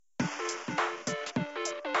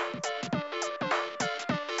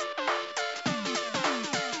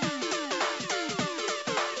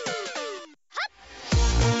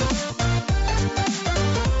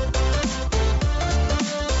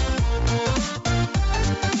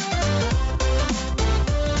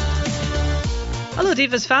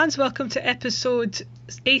Divas fans, welcome to episode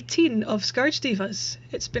 18 of Scourge Divas.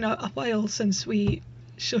 It's been a while since we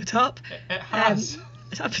showed up. It has.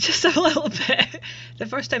 Just a little bit. The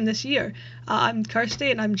first time this year. I'm Kirsty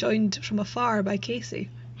and I'm joined from afar by Casey.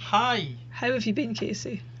 Hi. How have you been,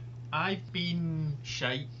 Casey? I've been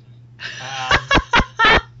shite. How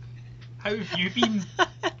have you been?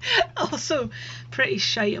 Also, pretty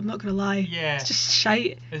shite, I'm not going to lie. Yeah. It's just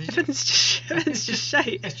shite. Everything's just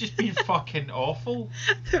shite. It's just been fucking awful.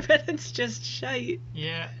 Everything's just shite.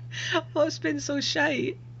 Yeah. What's been so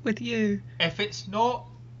shite with you? If it's not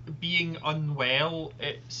being unwell,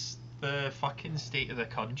 it's the fucking state of the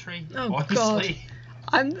country. Oh, honestly. God.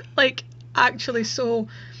 I'm like actually so.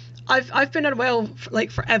 I've been unwell for,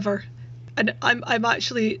 like forever. And I'm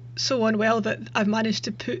actually so unwell that I've managed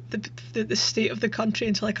to put the state of the country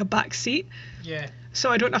into like a back seat. Yeah. So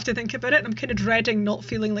I don't have to think about it. And I'm kind of dreading not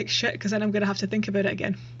feeling like shit because then I'm going to have to think about it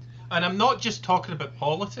again. And I'm not just talking about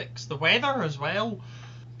politics, the weather as well.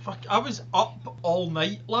 Fuck, I was up all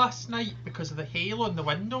night last night because of the hail on the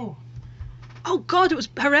window. Oh God, it was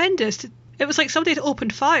horrendous. It was like somebody had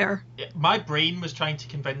opened fire. My brain was trying to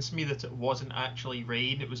convince me that it wasn't actually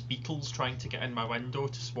rain, it was beetles trying to get in my window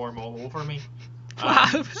to swarm all over me.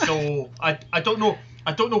 Wow. So I don't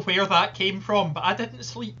know where that came from, but I didn't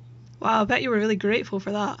sleep. Wow, I bet you were really grateful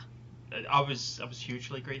for that. I was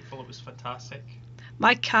hugely grateful. It was fantastic.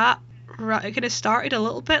 My cat kind of started a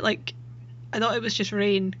little bit like I thought it was just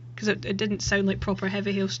rain because it didn't sound like proper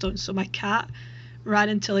heavy hailstones. So my cat ran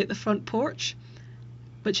into like the front porch,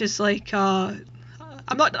 which is like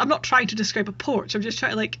I'm not trying to describe a porch. I'm just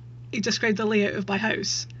trying to like describe the layout of my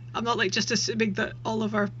house. I'm not like just assuming that all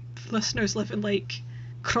of our listeners live in like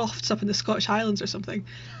crofts up in the Scottish Highlands or something.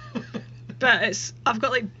 But I've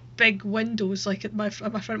got like big windows like at my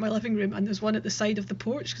front of my living room, and there's one at the side of the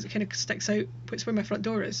porch because it kind of sticks out. It's where my front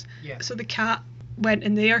door is. Yeah. So the cat went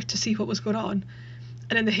in there to see what was going on,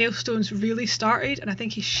 and then the hailstones really started, and I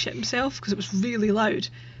think he shit himself because it was really loud.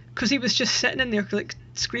 Because he was just sitting in there like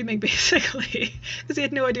screaming basically because he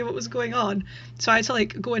had no idea what was going on. So I had to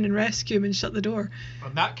like go in and rescue him and shut the door.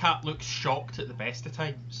 And that cat looks shocked at the best of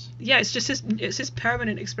times. Yeah, it's just his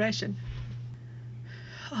permanent expression.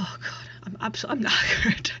 Oh God, I'm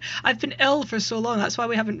knackered. I've been ill for so long. That's why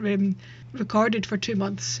we haven't recorded for 2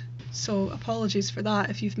 months. So apologies for that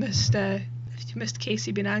if you've missed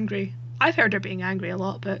Casey being angry. I've heard her being angry a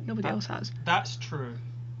lot, but nobody else has. That's true.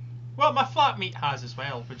 Well, my flatmate has as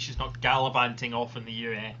well, when she's not gallivanting off in the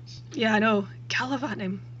US. Yeah, I know.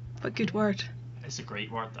 Gallivanting. What a good word. It's a great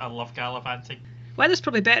word. I love gallivanting. Weather's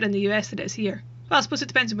probably better in the US than it is here. Well, I suppose it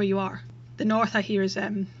depends on where you are. The north, I hear, is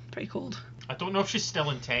pretty cold. I don't know if she's still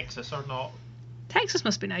in Texas or not. Texas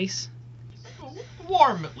must be nice.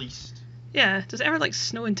 Warm, at least. Yeah. Does it ever, like,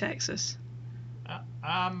 snow in Texas? I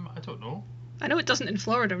don't know. I know it doesn't in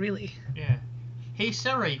Florida, really. Yeah. Hey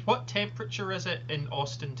Siri, what temperature is it in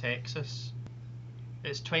Austin, Texas?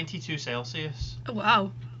 It's 22 Celsius. Oh,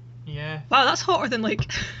 wow. Yeah. Wow, that's hotter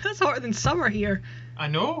than summer here. I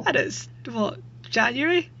know. And it's, what,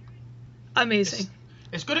 January? Amazing.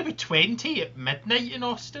 It's going to be 20 at midnight in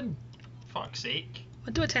Austin. Fuck's sake. I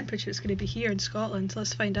wonder what temperature it's going to be here in Scotland.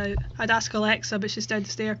 Let's find out. I'd ask Alexa, but she's down the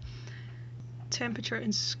stair. Temperature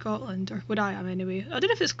in Scotland, or where I am anyway. I don't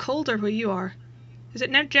know if it's colder where you are. Is it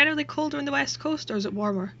generally colder on the west coast, or is it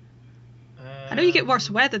warmer? I know you get worse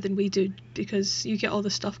weather than we do because you get all the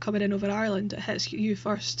stuff coming in over Ireland. It hits you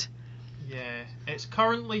first. Yeah, it's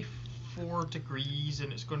currently 4 degrees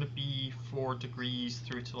and it's going to be 4 degrees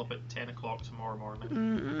through till about 10 o'clock tomorrow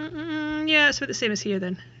morning. Yeah, it's about the same as here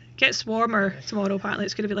then. It gets warmer tomorrow apparently.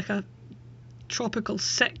 It's going to be like a tropical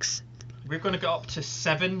 6. We're going to get up to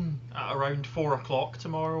 7 at around 4 o'clock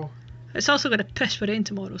tomorrow. It's also going to piss with rain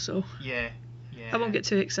tomorrow, so... Yeah. I won't get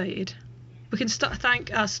too excited. We can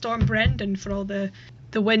thank Storm Brendan for all the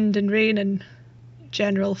wind and rain and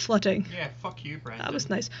general flooding. Yeah, fuck you, Brendan. That was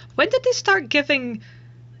nice. When did they start giving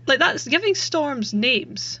storms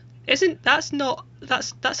names? That's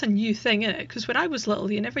a new thing, isn't it? Because when I was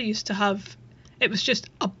little, you never used to have. It was just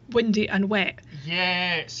windy and wet.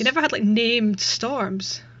 Yes. You never had like named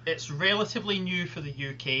storms. It's relatively new for the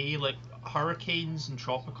UK. Like hurricanes and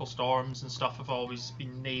tropical storms and stuff have always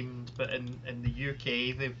been named, but in the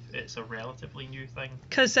UK it's a relatively new thing.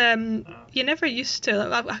 Because you never used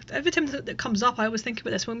to. Every time that comes up, I always think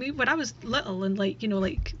about this. When I was little and like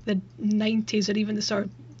the 90s or even the sort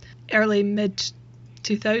of early mid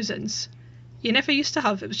 2000s, you never used to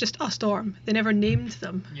have. It was just a storm. They never named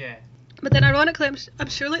them. Yeah. But then ironically, I'm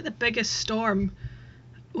sure like the biggest storm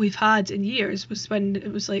we've had in years was when it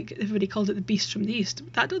was like everybody called it the Beast from the East.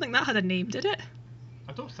 I don't think that had a name, did it?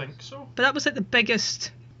 I don't think so. But that was like the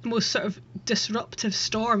biggest most sort of disruptive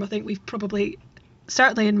storm I think we've probably,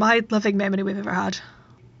 certainly in my living memory, we've ever had.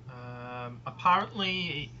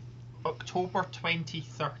 Apparently, October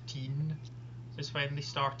 2013 is when they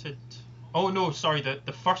started. Oh no, sorry,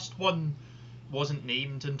 the first one wasn't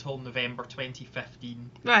named until November 2015.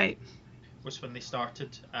 Right. Was when they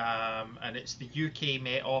started, and it's the UK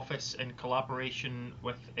Met Office in collaboration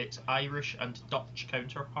with its Irish and Dutch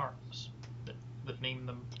counterparts that named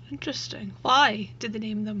them. Interesting. Why did they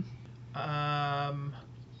name them?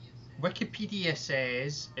 Wikipedia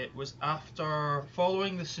says it was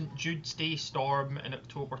following the St Jude's Day storm in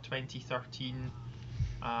October 2013,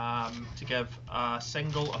 to give a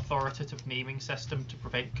single authoritative naming system to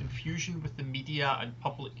prevent confusion with the media and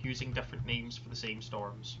public using different names for the same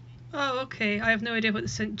storms. Oh, okay. I have no idea what the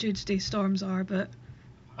St Jude's Day storms are, but...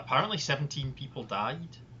 Apparently 17 people died.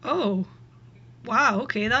 Oh. Wow,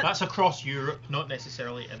 okay. That's across Europe, not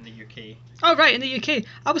necessarily in the UK. Oh, right, in the UK.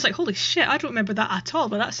 I was like, holy shit, I don't remember that at all,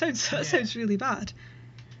 but that sounds really bad.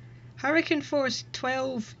 Hurricane force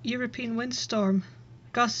 12 European windstorm.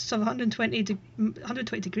 Gusts of 120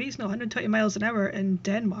 miles an hour in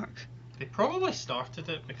Denmark. They probably started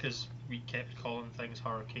it because we kept calling things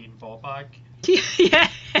Hurricane Bobag. Yeah.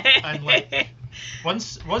 And like,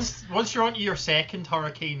 once you're onto your second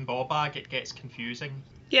Hurricane Bobag, it gets confusing.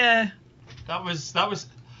 Yeah. That was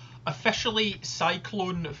officially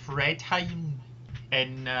Cyclone Fredheim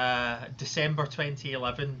in December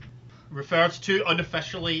 2011, referred to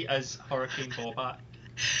unofficially as Hurricane Bobag.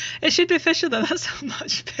 It should be official though. That's a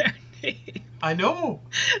much better name. I know.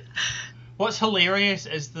 What's hilarious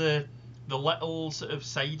is the little sort of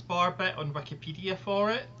sidebar bit on Wikipedia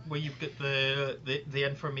for it, where you've got the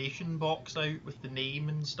information box out with the name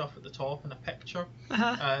and stuff at the top and a picture.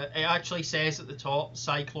 Uh-huh. It actually says at the top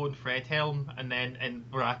Cyclone Fredhelm, and then in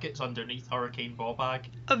brackets underneath Hurricane Bobag.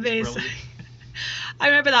 Amazing. I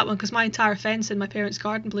remember that one because my entire fence in my parents'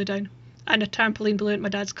 garden blew down, and a trampoline blew into my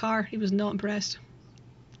dad's car. He was not impressed.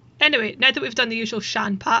 Anyway, now that we've done the usual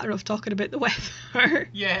Shan patter of talking about the weather,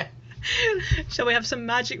 Yeah. shall we have some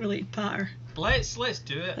magic related patter? Let's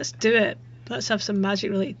do it. Let's do it. Let's have some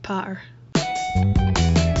magic related patter.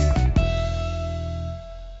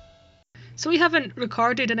 So we haven't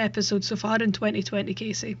recorded an episode so far in 2020,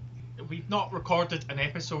 Casey. We've not recorded an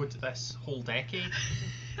episode this whole decade.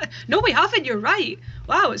 No, we haven't. You're right.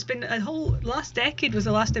 Wow, it's been a whole last decade was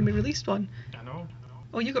the last time we released one. I know.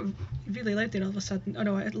 Oh, you got really loud there all of a sudden. Oh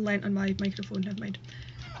no, it leant on my microphone. Never mind.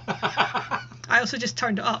 I also just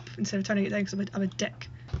turned it up instead of turning it down because I'm a dick.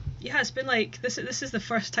 Yeah, it's been like this is the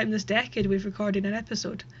first time this decade we've recorded an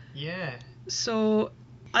episode. Yeah. So,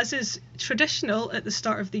 as is traditional at the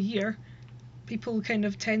start of the year, people kind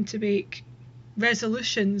of tend to make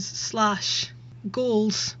resolutions /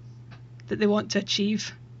 goals that they want to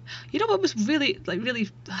achieve. You know what was really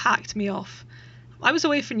hacked me off? I was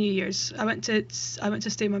away for New Year's. I went to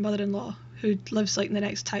stay with my mother-in-law, who lives like in the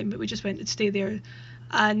next town, but we just went to stay there.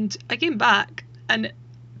 And I came back, and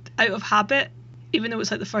out of habit, even though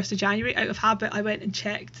it's like the 1st of January, out of habit, I went and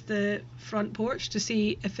checked the front porch to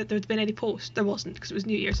see if there'd been any post. There wasn't, because it was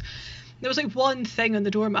New Year's. There was like one thing on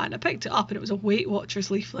the doormat. I picked it up, and it was a Weight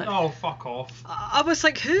Watchers leaflet. Oh, fuck off. I was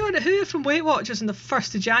like, who from Weight Watchers on the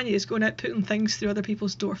 1st of January is going out putting things through other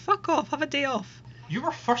people's door? Fuck off, have a day off. You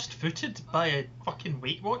were first footed by a fucking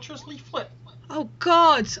Weight Watchers leaflet? Oh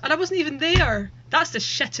God, and I wasn't even there. That's the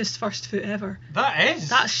shittest first foot ever. That is.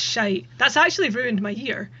 That's shite. That's actually ruined my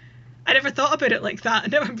year. I never thought about it like that,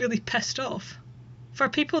 and now I'm really pissed off. For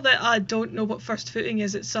people that don't know what first footing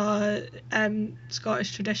is, it's a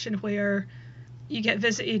Scottish tradition where you get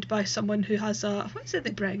visited by someone who has what is it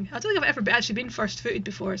they bring? I don't think I've ever actually been first footed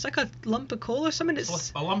before. It's like a lump of coal or something.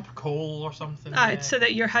 It's a lump of coal or something. It's so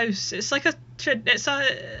that your house, it's like it's a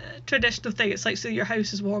traditional thing. It's like so your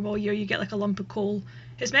house is warm all year, you get like a lump of coal.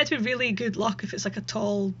 It's meant to be really good luck if it's like a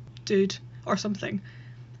tall dude or something.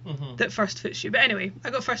 Mm-hmm. That first foots you. But anyway, I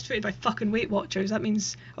got first footed by fucking Weight Watchers. That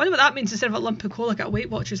means, I wonder what that means. Instead of a lump of coal, I got a Weight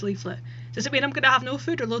Watchers leaflet. Does it mean I'm going to have no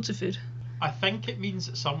food or loads of food? I think it means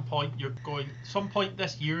at some point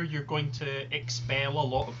this year you're going to expel a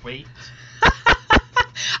lot of weight.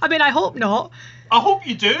 I mean, I hope not. I hope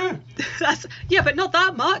you do. Yeah, but not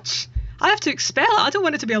that much. I have to expel it. I don't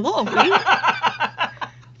want it to be a lot of weight.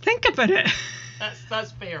 Think about it.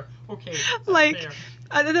 That's fair. Okay. Like,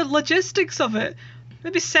 fair. The logistics of it.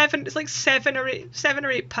 Maybe 7. It's like 7 or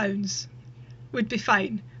 8 pounds would be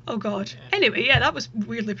fine. Oh God. Yeah. Anyway, yeah, that was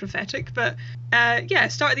weirdly prophetic. But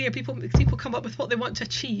start of the year, people come up with what they want to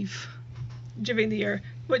achieve during the year,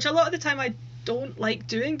 which a lot of the time I don't like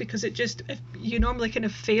doing because if you normally kind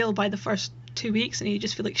of fail by the first 2 weeks and you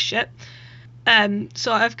just feel like shit.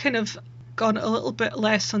 So I've kind of gone a little bit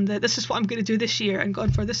less on the this is what I'm going to do this year and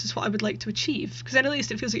gone for this is what I would like to achieve, because then at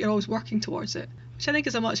least it feels like you're always working towards it, which I think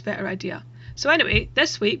is a much better idea. So anyway,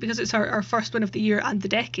 this week, because it's our first one of the year and the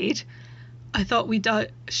decade, I thought we'd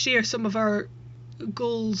share some of our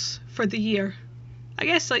goals for the year. I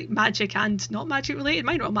guess like magic and not magic related.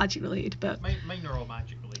 Mine are all magic related, but mine are all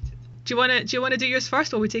magic related. Do you want to do yours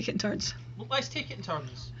first, or we take it in turns? Well, let's take it in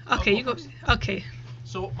turns. Okay, you go. First. Okay.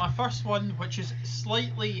 So my first one, which is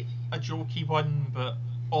slightly a jokey one, but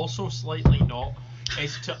also slightly not,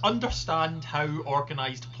 is to understand how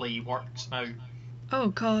organised play works now. Oh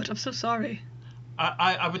God, I'm so sorry.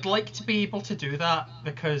 I would like to be able to do that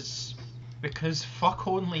because fuck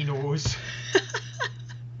only knows.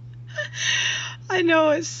 I know,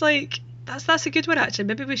 it's like that's a good one actually.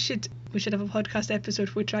 Maybe we should have a podcast episode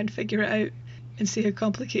where we try and figure it out and see how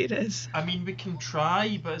complicated it is. I mean, we can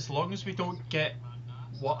try, but as long as we don't get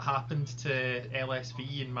what happened to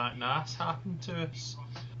LSV and McNass happened to us.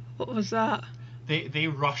 What was that? They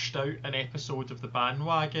rushed out an episode of The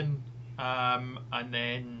Bandwagon, and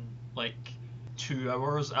then like 2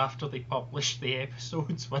 hours after they published the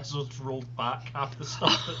episodes, Wizards rolled back half the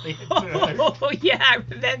stuff that they had put out. Oh yeah, I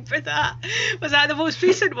remember that. Was that the most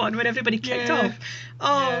recent one when everybody kicked off?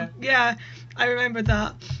 Oh yeah, I remember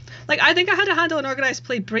that. Like, I think I had a handle on organised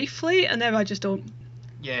play briefly, and now I just don't.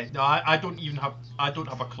 Yeah, no, I don't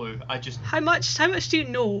have a clue. I just. How much do you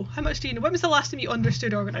know? How much do you know? When was the last time you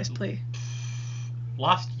understood organised play?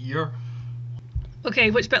 Last year.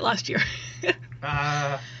 Okay, which bit last year?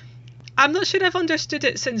 I'm not sure I've understood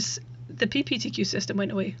it since the PPTQ system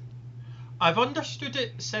went away. I've understood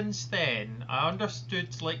it since then. I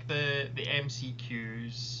understood like the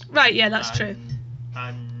MCQs. Right, yeah, that's true.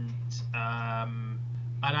 And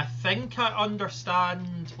I think I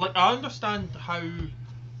understand how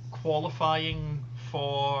qualifying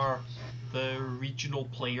for the regional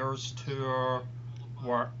players tour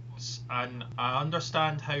works, and I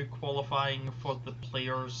understand how qualifying for the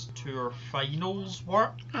players tour finals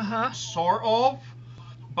work, sort of,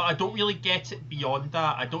 but I don't really get it beyond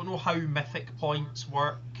that. I don't know how mythic points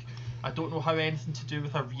work. I don't know how anything to do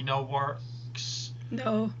with arena works.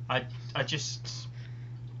 No. I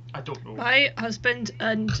don't know. My husband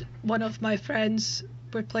and one of my friends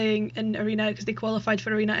were playing in arena because they qualified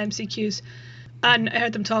for arena MCQs, and I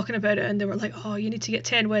heard them talking about it, and they were like, oh, you need to get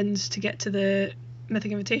 10 wins to get to the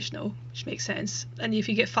Mythic Invitational, which makes sense, and if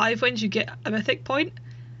you get 5 wins you get a mythic point,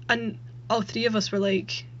 and all 3 of us were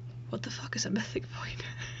like, what the fuck is a mythic point?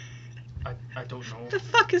 I don't know. What the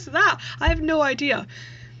fuck is that? I have no idea.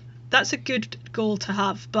 That's a good goal to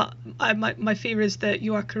have, but my fear is that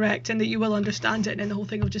you are correct and that you will understand it and then the whole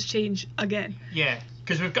thing will just change again. Yeah,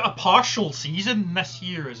 because we've got a partial season this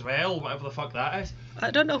year as well, whatever the fuck that is.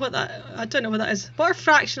 I don't know what that is. What are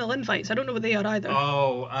fractional invites? I don't know what they are either.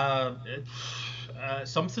 Oh,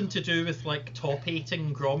 something to do with like top 8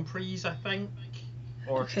 in Grand Prix, I think,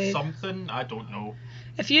 or something. I don't know.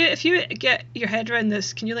 If you get your head around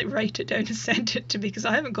this, can you like write it down and send it to me, because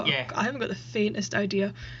I haven't got the faintest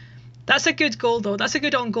idea. That's a good goal though. That's a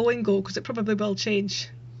good ongoing goal because it probably will change.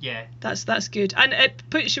 Yeah. That's good, and it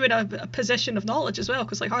puts you in a position of knowledge as well,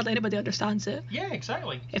 because like hardly anybody understands it. Yeah,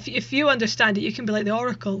 exactly. If you understand it, you can be like the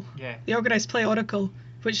Oracle. Yeah. The organised play Oracle,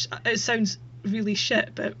 which it sounds really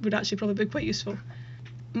shit, but would actually probably be quite useful.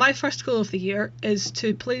 My first goal of the year is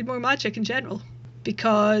to play more Magic in general,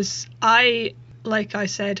 because I, like I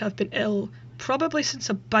said, have been ill probably since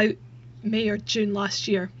about May or June last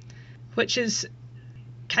year, which is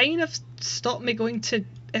kind of stopped me going to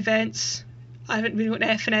events. I haven't been going to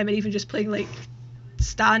F&M and even just playing like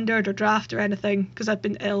standard or draft or anything because I've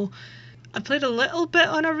been ill. I played a little bit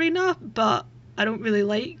on Arena, but I don't really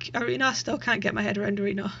like Arena. I still can't get my head around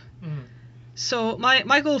Arena. Mm. So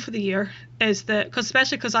my goal for the year is that,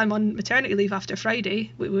 especially because I'm on maternity leave after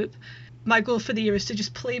Friday, whoop whoop, my goal for the year is to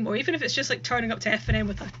just play more, even if it's just like turning up to F&M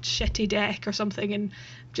with a shitty deck or something and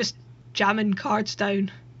just jamming cards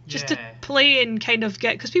down. Just to play and kind of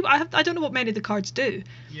get, because I don't know what many of the cards do.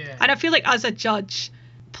 Yeah. And I feel like as a judge,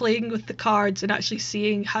 playing with the cards and actually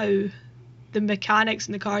seeing how the mechanics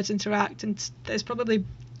and the cards interact, and is probably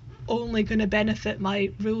only going to benefit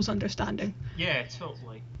my rules understanding. Yeah,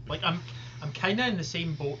 totally. Like I'm kind of in the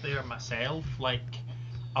same boat there myself. Like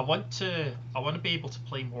I want to be able to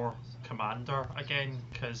play more Commander again,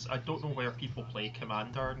 because I don't know where people play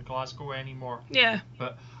Commander in Glasgow anymore. Yeah.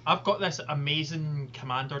 But I've got this amazing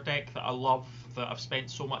Commander deck that I love, that I've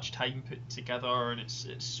spent so much time putting together, and it's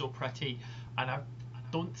so pretty, and I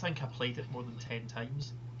don't think I played it more than 10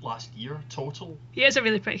 times last year total. Yeah, it's a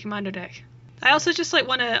really pretty Commander deck. I also just like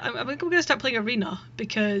want to, I'm going to start playing Arena,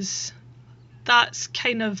 because that's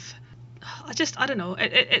kind of I don't know.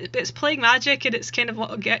 It's playing Magic, and it's kind of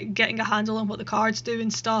what getting a handle on what the cards do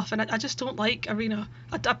and stuff. And I just don't like Arena.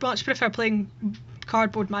 I much prefer playing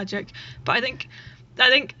cardboard Magic. But I think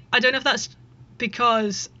I don't know if that's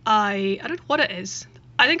because I don't know what it is.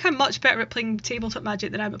 I think I'm much better at playing tabletop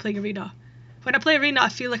Magic than I am at playing Arena. When I play Arena, I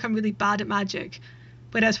feel like I'm really bad at Magic,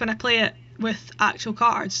 whereas when I play it with actual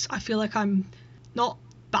cards, I feel like I'm not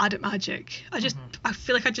bad at Magic. I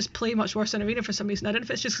feel like I just play much worse in Arena for some reason. I don't know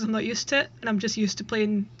if it's just because I'm not used to it and I'm just used to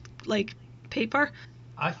playing like paper.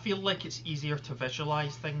 I feel like it's easier to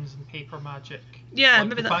visualize things in paper Magic. Yeah, like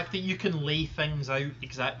maybe the fact that you can lay things out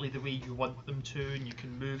exactly the way you want them to, and you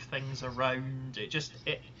can move things around.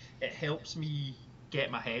 It helps me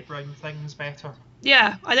get my head around things better.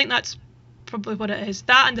 Yeah, I think that's probably what it is.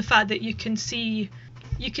 That and the fact that you can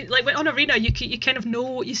like on Arena you kind of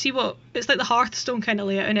know, you see what it's like, the Hearthstone kind of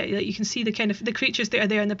layout in it. Like you can see the kind of the creatures that are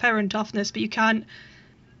there and the power and toughness, but you can't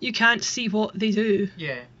see what they do.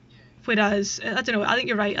 Yeah. Whereas I don't know, I think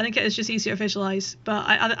you're right. I think it is just easier to visualize. But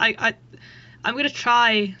I'm gonna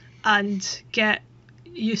try and get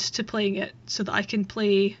used to playing it so that I can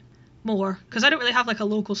play more, because I don't really have like a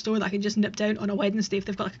local store that I can just nip down on a Wednesday if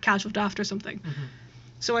they've got like a casual draft or something. Mm-hmm.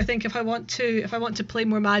 So I think if I want to play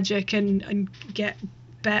more Magic and get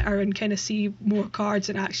better and kind of see more cards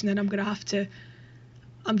in action, then I'm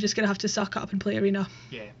just gonna have to suck up and play Arena.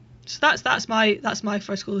 Yeah. So that's my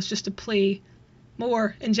first goal, is just to play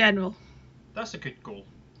more in general. That's a good goal,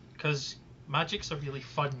 because Magic's a really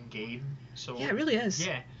fun game. So Yeah, it really is.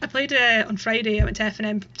 Yeah. I played on Friday. I went to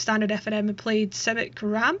F&M, standard F&M, and played Civic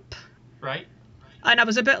Ramp. Right. And I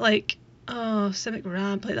was a bit like, oh, Civic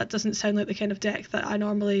Ramp, like that doesn't sound like the kind of deck that I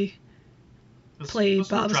normally play.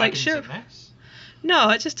 But I was like, sure.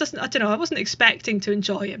 No, it just doesn't. I don't know. I wasn't expecting to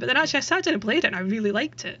enjoy it, but then actually I sat down and played it, and I really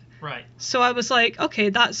liked it. Right. So I was like, okay,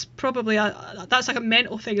 that's probably that's like a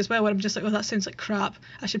mental thing as well, where I'm just like, oh, that sounds like crap.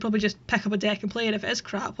 I should probably just pick up a deck and play it if it is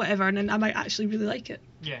crap, whatever, and then I might actually really like it.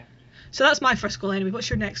 Yeah. So that's my first goal anyway.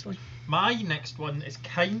 What's your next one? My next one is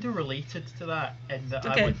kind of related to that, in that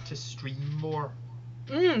I want to stream more.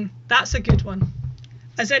 That's a good one.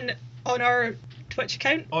 As in on our Twitch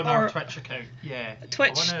account? On our Twitch account, yeah.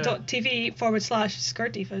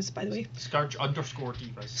 Twitch.tv/ScourgeDivas, by the way.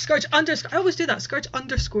 Scourge_Divas. I always do that.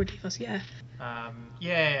 Scourge_Divas, yeah.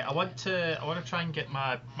 Yeah, I want to try and get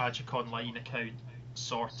my Magic Online account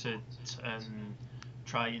sorted and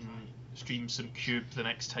try and stream some Cube the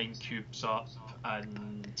next time Cube's up,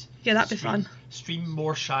 and yeah, that'd be fun. Stream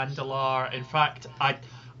more Chandelar. In fact,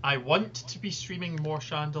 I want to be streaming more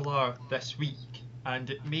Chandelar this week, and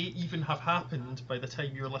it may even have happened by the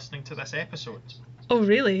time you're listening to this episode. Oh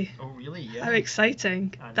really? Oh really? Yeah. How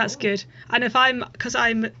exciting! That's good. And if because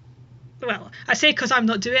I'm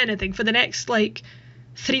not doing anything for the next like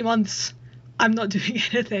 3 months, I'm not doing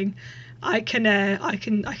anything. I can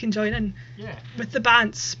join in with the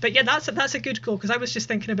bants. But yeah, that's a good goal, because I was just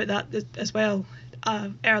thinking about that as well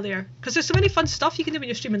earlier, because there's so many fun stuff you can do when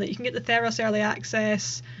you're streaming. That you can get the Theros early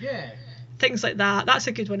access, things like that. That's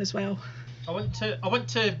a good one as well. I want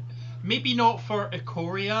to maybe not for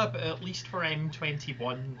Ikoria, but at least for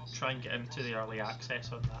M21, try and get into the early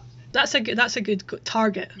access on that. That's a good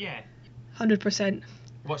target. Yeah. 100%.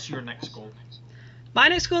 What's your next goal? My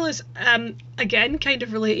next goal is, again, kind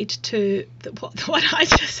of related to the one I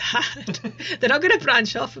just had. They're not going to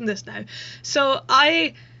branch off from this now. So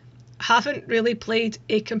I haven't really played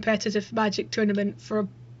a competitive Magic tournament for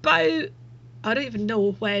about, I don't even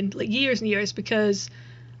know when, like years and years, because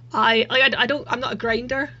I'm not a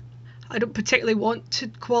grinder. I don't particularly want to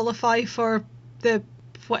qualify for the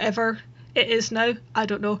whatever it is now. I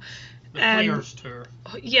don't know. The Players Tour.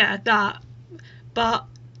 Yeah, that. But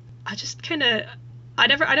I just kind of... I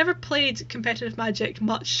never played competitive Magic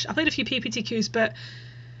much. I played a few PPTQs, but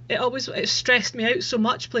it stressed me out so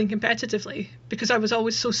much playing competitively, because I was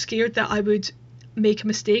always so scared that I would make a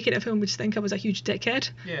mistake and everyone would think I was a huge dickhead.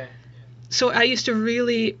 Yeah. So I used to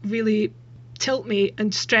really, really tilt me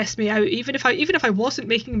and stress me out, even if I wasn't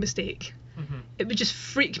making a mistake. Mm-hmm. It would just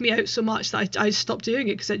freak me out so much that I stopped doing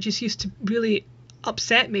it, because it just used to really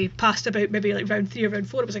upset me past about maybe like round 3 or round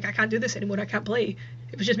 4. It was like, I can't do this anymore, I can't play.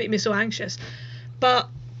 It was just making me so anxious. But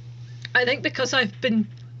I think because I've been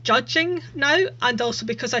judging now, and also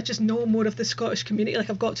because I just know more of the Scottish community,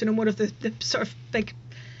 like I've got to know more of the sort of big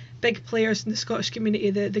players in the Scottish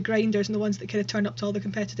community, the grinders and the ones that kind of turn up to all the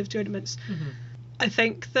competitive tournaments. Mm-hmm. I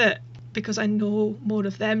think that because I know more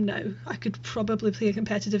of them now, I could probably play a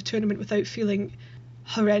competitive tournament without feeling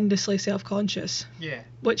horrendously self-conscious. Yeah.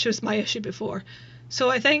 Which was my issue before.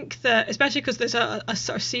 So I think that, especially because there's a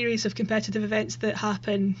sort of series of competitive events that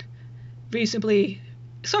happen reasonably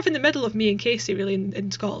sort of in the middle of me and Casey, really,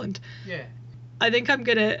 in Scotland. Yeah. I think I'm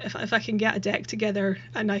gonna, if I can get a deck together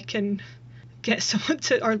and I can get someone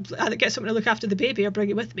to, or either get someone to look after the baby or bring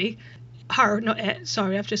it with me. Her, not it.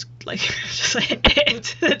 Sorry, I've just like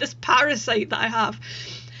it. This parasite that I have.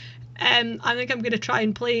 I think I'm gonna try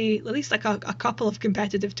and play at least like a couple of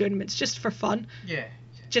competitive tournaments just for fun. Yeah.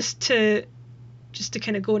 Just to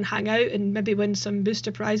kind of go and hang out and maybe win some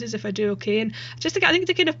booster prizes if I do okay, and just to, I think,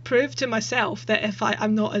 to kind of prove to myself that if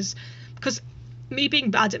I'm not as, because me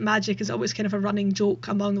being bad at Magic is always kind of a running joke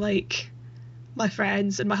among like my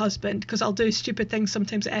friends and my husband, because I'll do stupid things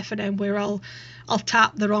sometimes at F&M where I'll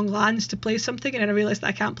tap the wrong lands to play something, and then I realise that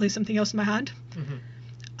I can't play something else in my hand. Mm-hmm.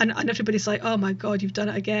 And everybody's like, oh my god, you've done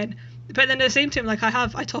it again. But then at the same time, like, I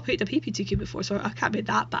top 8 a PPTQ before, so I can't be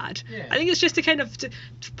that bad. Yeah. I think it's just to kind of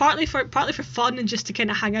partly for fun, and just to kind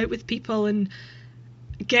of hang out with people and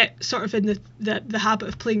get sort of in the habit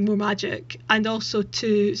of playing more Magic, and also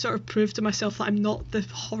to sort of prove to myself that I'm not the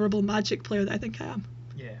horrible Magic player that I think I am.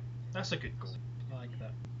 Yeah, that's a good goal. I like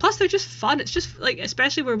that. Plus, they're just fun. It's just like,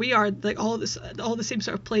 especially where we are, like all the same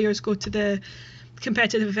sort of players go to the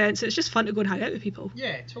competitive events. It's just fun to go and hang out with people.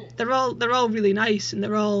 Yeah, totally. They're all really nice, and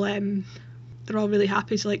they're all really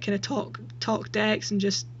happy to like kind of talk decks and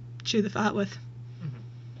just chew the fat with. Mm-hmm.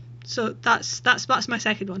 So that's my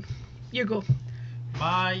second one. You go.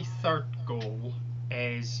 My third goal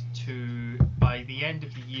is to, by the end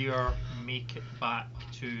of the year, make it back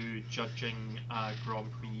to judging a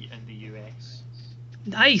Grand Prix in the US.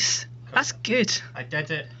 Nice. That's good. I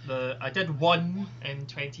did it. I did one in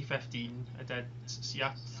 2015. I did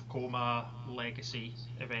Siakoma Legacy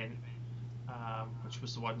event, which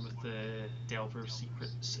was the one with the Delver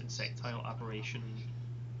Secrets Insectile Aberration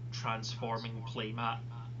transforming playmat,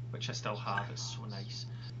 which I still have. It's so nice,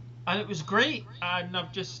 and it was great. And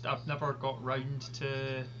I've never got round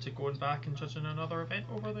to going back and judging another event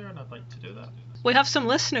over there, and I'd like to do that. We have some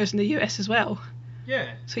listeners in the US as well.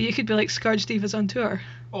 Yeah. So you could be like Scourge Divas on tour.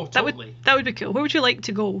 Oh, totally. That would be cool. Where would you like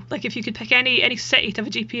to go? Like, if you could pick any city to have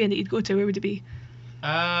a GP in that you'd go to, where would it be?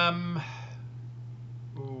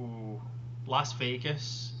 Las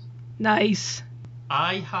Vegas. Nice.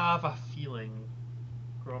 I have a feeling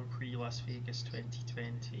Grand Prix Las Vegas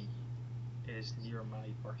 2020 is near my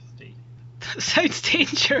birthday. That sounds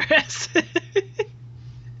dangerous.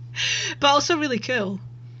 But also really cool.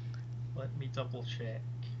 Let me double check.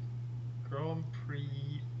 Grand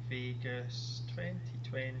Prix Vegas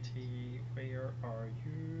 2020, where are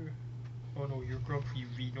you? Oh no, you're Grand Prix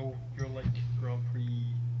Reno. You're like Grand Prix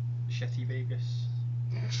Shitty Vegas.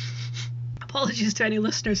 Apologies to any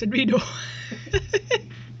listeners in Reno.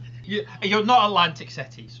 You're not Atlantic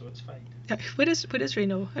City, so it's fine. Where is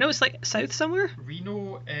Reno? I know it's like south somewhere.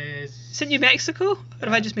 Reno is... Is it New Mexico? Or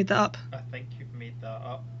have I just made that up? I think you've made that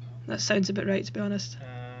up. That sounds a bit right, to be honest.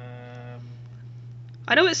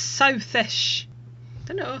 I know it's southish. I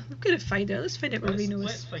don't know. I'm going to find out. Let's find out where Reno is.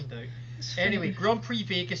 Let's find out. Anyway, Grand Prix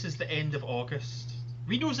Vegas is the end of August.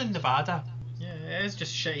 Reno's in Nevada. Yeah, it is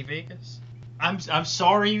just shitty Vegas. I'm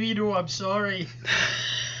sorry, Reno. I'm sorry.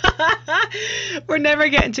 We're never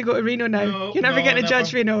getting to go to Reno now. No, You're never getting to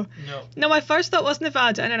judge Reno. No. No, my first thought was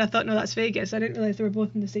Nevada, and then I thought, no, that's Vegas. I didn't realise they were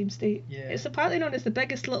both in the same state. Yeah. It's apparently known as the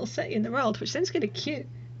biggest little city in the world, which sounds kind of cute.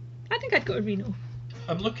 I think I'd go to Reno.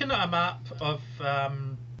 I'm looking at a map of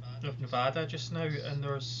Nevada just now, and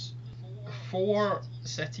there's 4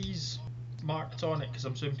 cities marked on it because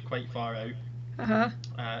I'm zoomed quite far out.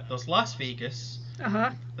 There's Las Vegas.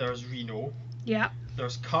 There's Reno. Yeah.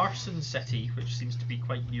 There's Carson City, which seems to be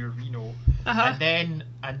quite near Reno. And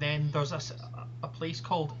then there's a place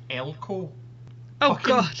called Elko. Oh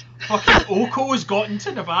God. Fucking Oko has gotten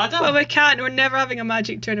to Nevada. Well, we can't. We're never having a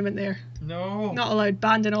Magic tournament there. No. Not allowed.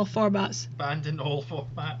 Banned in all formats. Banned in all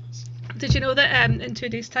formats. Did you know that in 2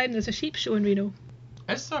 days' time there's a sheep show in Reno?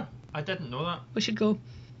 Is there? I didn't know that. We should go.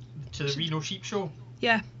 To the Reno Sheep Show?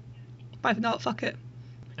 Yeah. But if not, fuck it.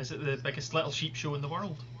 Is it the biggest little sheep show in the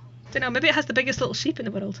world? Don't know. Maybe it has the biggest little sheep in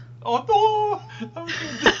the world. Oh no!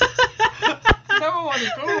 I never want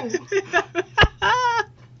to go.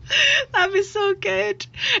 That'd be so good.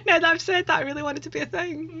 Now that I've said that, I really want it to be a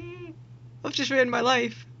thing. I've just ruined my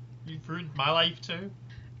life. You've ruined my life too.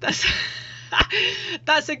 That's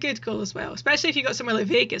a good goal as well, especially if you got somewhere like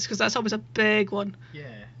Vegas, because that's always a big one. Yeah.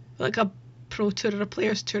 Like a pro tour or a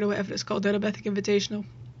players tour or whatever it's called, a Mythic Invitational.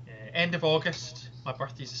 Yeah. End of August. My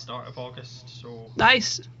birthday's the start of August, so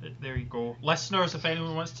nice. There you go, listeners. If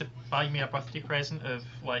anyone wants to buy me a birthday present of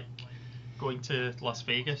like going to Las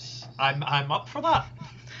Vegas, I'm up for that.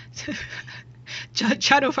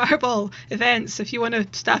 Channel Fireball events. If you want to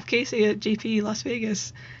staff Casey at GP Las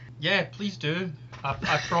Vegas. Yeah, please do.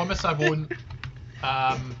 I promise I won't.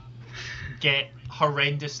 get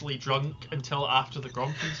horrendously drunk until after the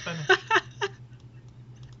Grand Prix finished.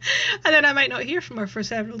 And then I might not hear from her for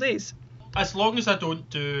several days. As long as I don't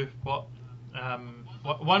do what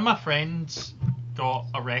one of my friends got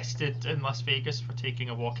arrested in Las Vegas for taking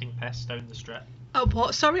a walking piss down the strip. Oh,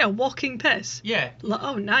 what? Sorry, a walking piss? Yeah.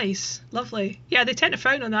 Oh, nice. Lovely. Yeah, they tend to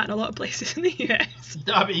frown on that in a lot of places in the US.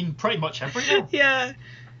 I mean, pretty much everywhere. Yeah.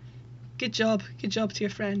 Good job. Good job to your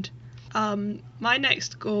friend. My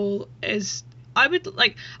next goal is, I don't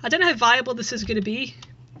know how viable this is going to be,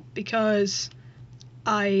 because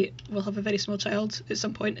I will have a very small child at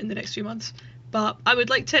some point in the next few months. But I would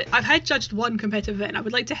like to, I've head judged one competitive event. I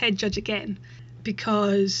would like to head judge again,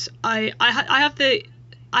 because I have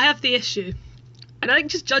the issue. And I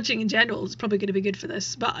think just judging in general is probably going to be good for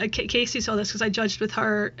this. But Casey saw this because I judged with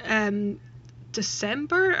her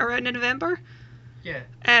December, around in November. Yeah.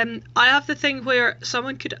 I have the thing where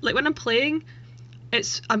someone could, like, when I'm playing,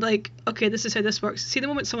 I'm like, okay, this is how this works. See, the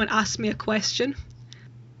moment someone asks me a question,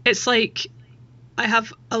 it's like I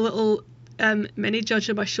have a little mini judge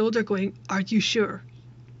on my shoulder going, are you sure?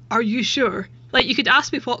 Are you sure? Like, you could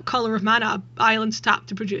ask me what colour of mana islands tap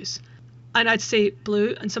to produce, and I'd say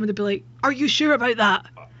blue, and someone would be like, are you sure about that?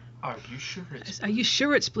 Are you sure it's blue? Are you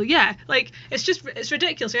sure it's blue? Yeah, like, it's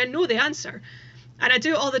ridiculous. I know the answer. And I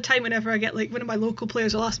do it all the time whenever I get, like, one of my local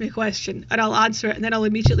players will ask me a question, and I'll answer it, and then I'll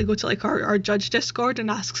immediately go to, like, our judge Discord and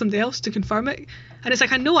ask somebody else to confirm it. And it's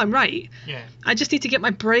like, I know I'm right. Yeah. I just need to get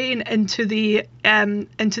my brain into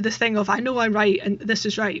this thing of, I know I'm right and this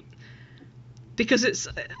is right. Because it's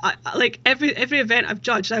like every event I've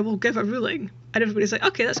judged, I will give a ruling, and everybody's like,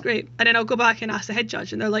 okay, that's great. And then I'll go back and ask the head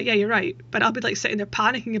judge, and they're like, yeah, you're right. But I'll be like sitting there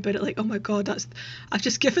panicking about it, like, oh my god, I've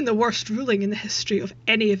just given the worst ruling in the history of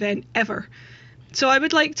any event ever. So I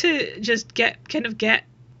would like to just get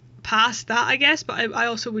past that, I guess, but I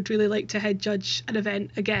also would really like to head judge an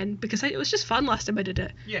event again, because it was just fun last time I did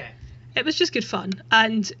it. Yeah. It was just good fun,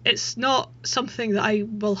 and it's not something that I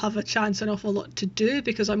will have a chance an awful lot to do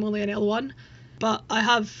because I'm only an L1, but I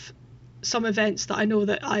have some events that I know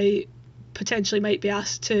that I potentially might be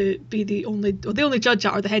asked to be the only judge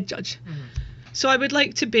at, or the head judge. Mm-hmm. So I would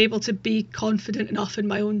like to be able to be confident enough in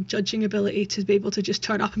my own judging ability to be able to just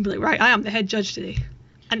turn up and be like, right, I am the head judge today,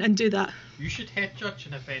 and do that. You should head judge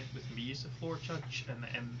an event with me as the floor judge, and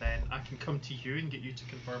then I can come to you and get you to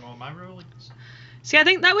confirm all my rulings. See, I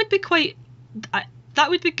think that would be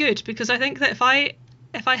good, because I think that if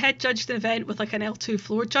I head judged an event with like an L2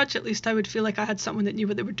 floor judge, at least I would feel like I had someone that knew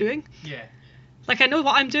what they were doing. Yeah. Like, I know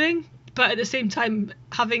what I'm doing, but at the same time,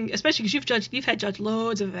 especially because you've head judged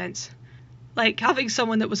loads of events, like having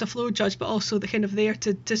someone that was a floor judge but also the kind of there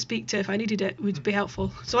to speak to if I needed it would be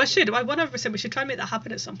helpful. So I 100% we should try and make that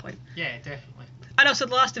happen at some point. Yeah, definitely. And also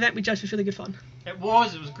the last event we judged was really good fun. It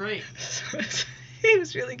was great. It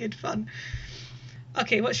was really good fun.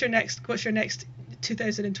 Okay, what's your next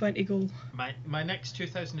 2020 goal? My next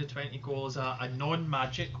 2020 goal is a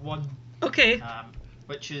non-magic one. Okay.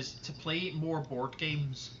 Which is to play more board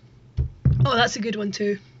games. Oh, that's a good one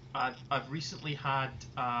too. I've recently had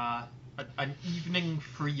an evening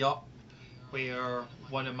free up where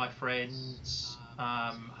one of my friends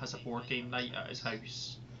has a board game night at his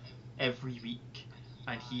house every week,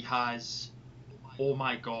 and he has, oh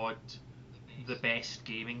my god, the best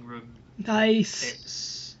gaming room.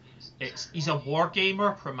 Nice. He's a war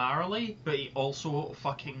gamer primarily, but he also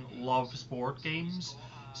fucking loves board games.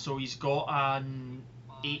 So he's got an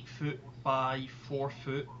 8-foot by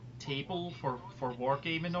 4-foot table for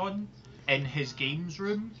wargaming on in his games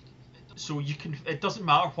room. So it doesn't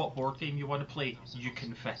matter what board game you want to play, you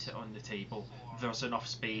can fit it on the table. There's enough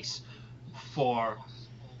space for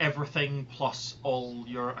everything plus all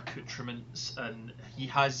your accoutrements, and he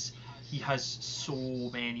has so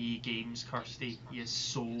many games, Kirsty. He has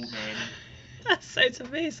so many. That sounds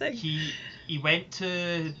amazing. He went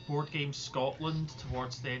to Board Game Scotland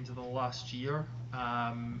towards the end of the last year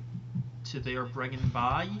to their bringing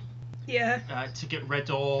by. Yeah. To get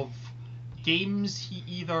rid of games he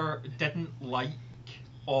either didn't like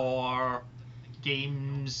or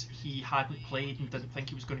games he hadn't played and didn't think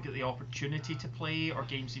he was going to get the opportunity to play, or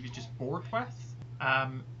games he was just bored with.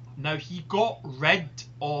 Now, he got rid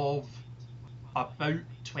of about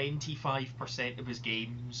 25% of his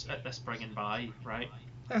games at this bringing by, right?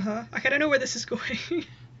 I kind of know where this is going.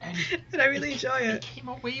 And I really enjoy it. He came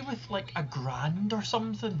away with like $1,000 or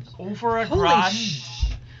something. Over Holy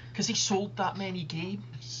 $1,000. Because he sold that many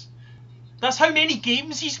games. That's how many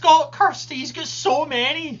games he's got, Kirsty. He's got so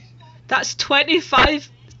many. That's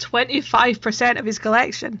 25% of his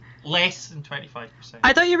collection. Less than 25%.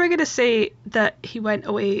 I thought you were going to say that he went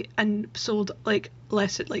away and sold like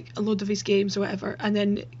less, like a load of his games or whatever, and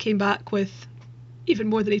then came back with even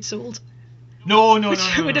more than he'd sold. No,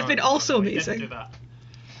 Which would have been also amazing. He didn't do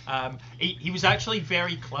that. He was actually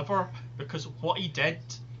very clever, because what he did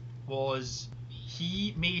was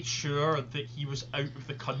he made sure that he was out of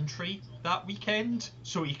the country that weekend,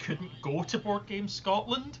 so he couldn't go to Board Games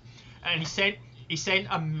Scotland, and he sent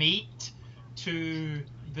a mate to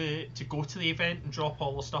go to the event and drop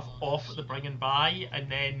all the stuff off at the Bring and Buy,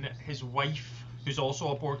 and then his wife, who's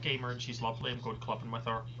also a board gamer and she's lovely, I'm going clubbing with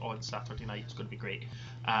her on Saturday night, it's going to be great.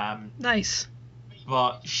 Nice.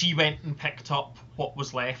 But she went and picked up what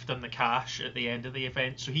was left in the cash at the end of the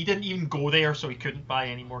event, so he didn't even go there, so he couldn't buy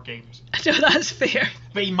any more games. No, that's fair.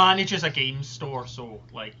 But he manages a game store, so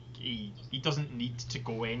like he doesn't need to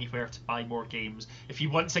go anywhere to buy more games. If he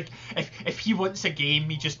wants a game,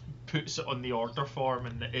 he just puts it on the order form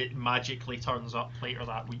and it magically turns up later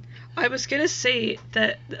that week. I was going to say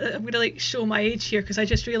that I'm going to like show my age here, because I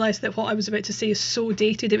just realised that what I was about to say is so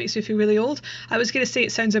dated it makes me feel really old. I was going to say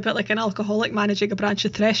it sounds a bit like an alcoholic managing a branch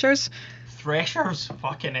of Threshers. Threshers?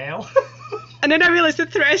 Fucking hell. And then I realised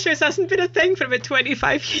that Threshers hasn't been a thing for about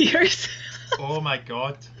 25 years. Oh my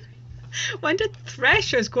god. When did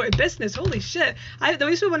Threshers go out of business? Holy shit. There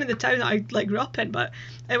used to be one in the town that I like grew up in, but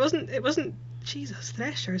it wasn't Jesus,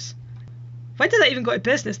 Threshers. When did that even go out of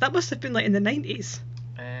business? That must have been like in the 90s.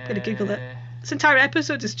 I'm gonna Google it. This entire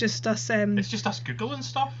episode is just us it's just us Googling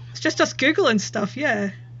stuff. It's just us Googling stuff,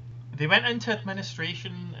 yeah. They went into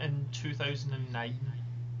administration in 2009.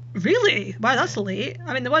 Really? Wow, that's late.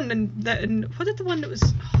 I mean, the one in what did the one that was?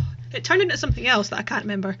 It turned into something else that I can't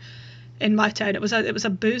remember. In my town, it was a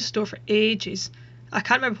booze store for ages. I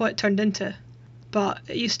can't remember what it turned into, but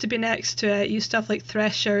it used to be next to it. It used to have like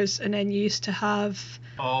Threshers, and then you used to have.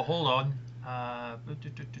 Oh, hold on.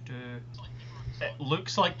 It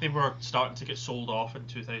looks like they were starting to get sold off in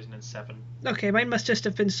 2007. Okay, mine must just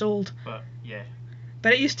have been sold. But yeah.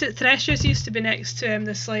 But Threshers used to be next to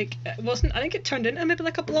this like, it wasn't, I think it turned into maybe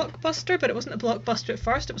like a Blockbuster, but it wasn't a Blockbuster at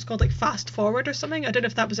first, it was called like Fast Forward or something. I don't know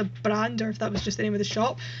if that was a brand or if that was just the name of the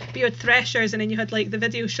shop. But you had Threshers, and then you had like the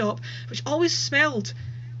video shop, which always smelled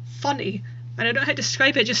funny. And I don't know how to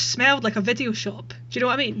describe it, it just smelled like a video shop. Do you know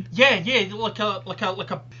what I mean? Yeah, like a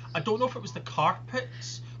I don't know if it was the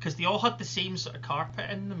carpets, because they all had the same sort of carpet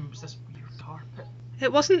in them. It was this weird carpet.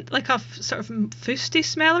 It wasn't like a sort of fusty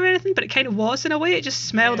smell or anything, but it kind of was in a way. It just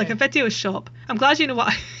smelled like a video shop. I'm glad you know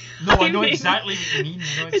what I know mean. Exactly what you mean.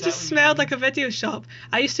 It just smelled like a video shop.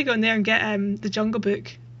 I used to go in there and get the Jungle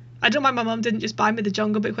Book. I don't know why my mum didn't just buy me the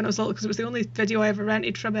Jungle Book when I was little, because it was the only video I ever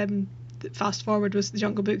rented from Fast Forward was the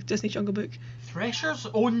Jungle Book, Disney Jungle Book. Threshers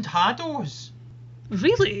owned Haddos.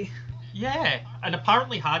 Really? Yeah, and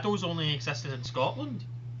apparently Haddos only existed in Scotland.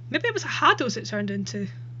 Maybe it was a Haddos it turned into.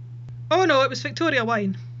 Oh no, it was Victoria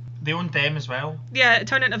Wine. They owned them as well. Yeah, it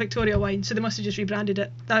turned into Victoria Wine, so they must have just rebranded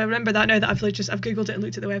it. I remember that now that I've googled it and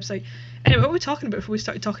looked at the website. Anyway, what were we talking about before we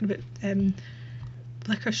started talking about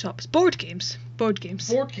liquor shops? Board games.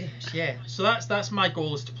 Yeah. So that's my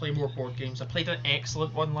goal, is to play more board games. I played an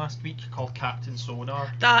excellent one last week called Captain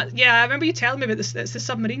Sonar. I remember you telling me about this. It's the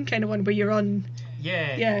submarine kind of one where you're on.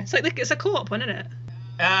 Yeah. Yeah, it's like it's a co-op one, isn't it?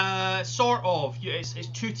 Sort of. Yeah, it's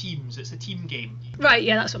two teams. It's a team game. Right.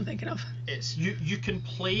 Yeah, that's what I'm thinking of. It's you can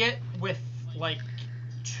play it with like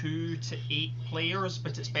 2 to 8 players,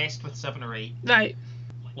 but it's best with 7 or 8. Right.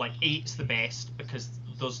 Like 8's the best, because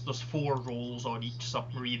there's 4 roles on each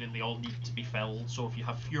submarine and they all need to be filled. So if you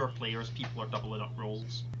have fewer players, people are doubling up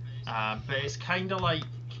roles. But it's kind of like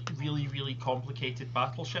really, really complicated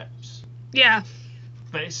battleships. Yeah.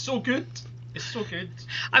 But it's so good. It's so good.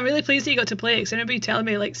 I'm really pleased that you got to play it, because I remember you telling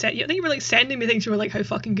me, like, I think you were like sending me things. You were like, how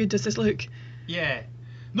fucking good does this look? Yeah.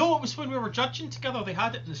 No, it was when we were judging together. They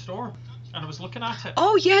had it in the store, and I was looking at it.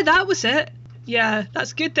 Oh yeah, that was it. Yeah,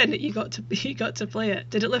 that's good then that you got to play it.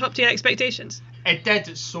 Did it live up to your expectations? It did.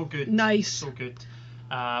 It's so good. Nice. So good.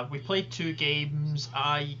 We played 2 games.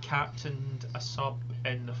 I captained a sub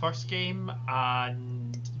in the first game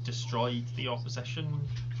and destroyed the opposition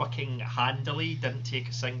fucking handily. Didn't take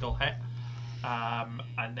a single hit.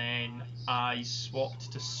 And then I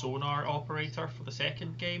swapped to Sonar Operator for the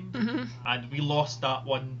second game, and we lost that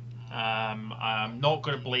one. I'm not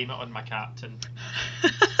going to blame it on my captain.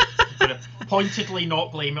 I'm going to pointedly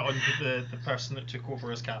not blame it on the person that took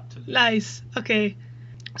over as captain. Nice. Okay.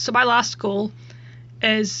 So my last goal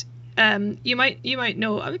is you might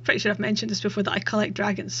know, I'm pretty sure I've mentioned this before, that I collect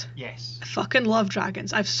dragons. Yes. I fucking love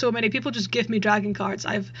dragons. I have so many. People just give me dragon cards.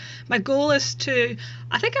 My goal is to,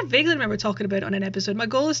 I think I vaguely remember talking about it on an episode. My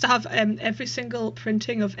goal is to have every single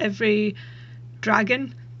printing of every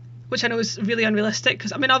dragon which I know is really unrealistic,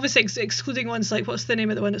 because I mean obviously excluding ones like, what's the name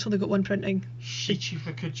of the one that's only got one printing? Shite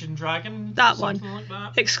Dragon. That something one. Like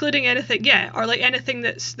that. Excluding anything, yeah, or like anything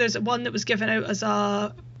there's one that was given out as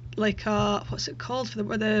a, like a, what's it called, for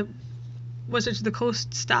the Wizards of the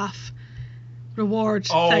Coast staff reward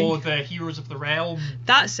thing. The Heroes of the Realm.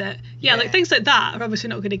 That's it. Yeah, like things like that are obviously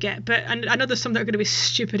not going to get, but and I know there's some that are going to be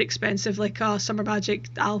stupid expensive, like Summer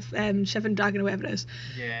Magic, Shivan Dragon, or whatever it is.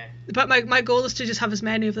 Yeah. But my goal is to just have as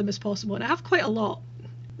many of them as possible, and I have quite a lot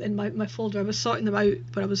in my folder. I was sorting them out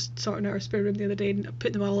when I was sorting out our spare room the other day and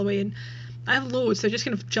putting them all away, and I have loads. They're just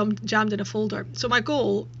kind of jammed in a folder. So my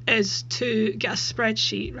goal is to get a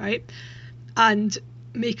spreadsheet, right, and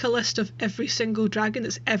make a list of every single dragon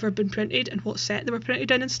that's ever been printed and what set they were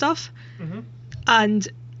printed in and stuff, and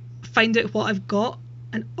find out what I've got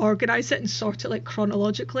and organise it and sort it like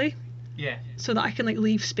chronologically, so that I can like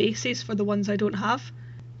leave spaces for the ones I don't have.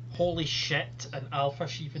 Holy shit, an Alpha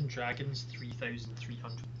Shivan Dragon's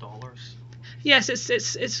 $3,300. Yes,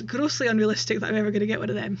 it's grossly unrealistic that I'm ever going to get one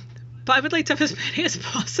of them, but I would like to have as many as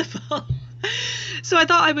possible. So I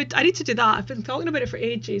thought I need to do that. I've been talking about it for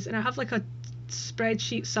ages, and I have like a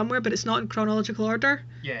spreadsheet somewhere, but it's not in chronological order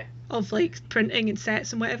of like printing and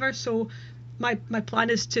sets and whatever. So my plan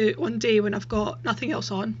is to, one day when I've got nothing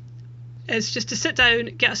else on, is just to sit down,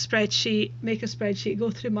 get a spreadsheet, make a spreadsheet,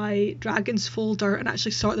 go through my dragons folder and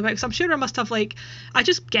actually sort them out, because I'm sure I must have, like, I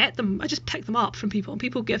just pick them up from people and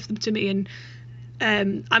people give them to me,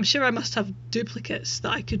 and I'm sure I must have duplicates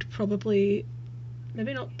that I could probably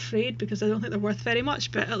maybe not trade, because I don't think they're worth very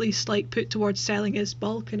much, but at least like put towards selling as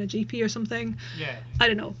bulk in a GP or something. I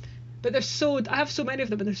don't know, but I have so many of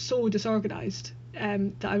them and they're so disorganized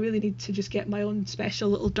that I really need to just get my own special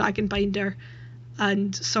little dragon binder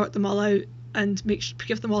and sort them all out and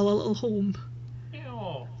give them all a little home.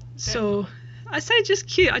 So I say just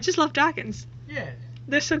cute. I just love dragons.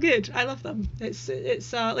 They're so good. I love them. It's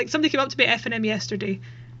like somebody came up to me at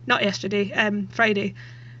Friday,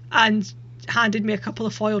 and handed me a couple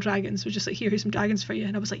of foil dragons. Was just like, here's some dragons for you,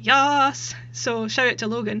 and I was like, yes. So shout out to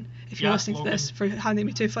Logan if you're listening to this, for handing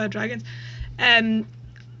me 2 foil dragons.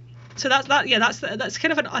 So that's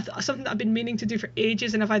kind of something that I've been meaning to do for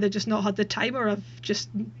ages, and I've either just not had the time or I've just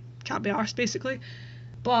can't be arsed basically.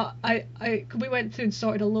 But we went through and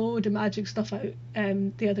sorted a load of Magic stuff out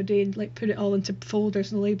the other day, and like put it all into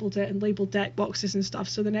folders and labelled it and labelled deck boxes and stuff.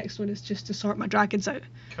 So the next one is just to sort my dragons out.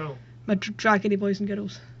 Cool. My dragony boys and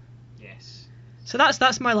girls. Yes. So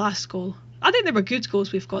that's my last goal. I think they were good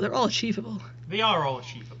goals we've got. They're all achievable. They are all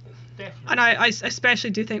achievable, definitely. And I especially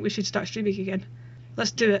do think we should start streaming again.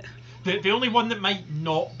 Let's do it. The only one that might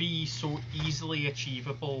not be so easily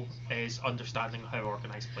achievable is understanding how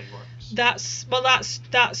organised play works.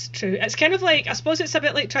 That's true. It's kind of like, I suppose it's a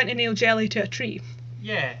bit like trying to nail jelly to a tree.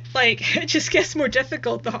 Yeah. Like, it just gets more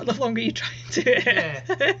difficult the longer you try to do it.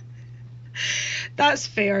 Yeah. That's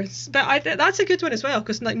fair. But that's a good one as well,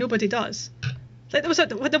 because like nobody does. Like there was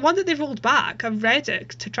the one that they rolled back. I read it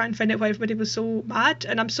to try and find out why everybody was so mad,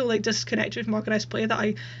 and I'm so like disconnected from organised play that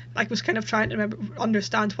I was kind of trying to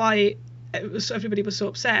understand why everybody was so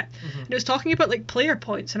upset. And it was talking about like player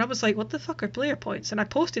points, and I was like, what the fuck are player points? And I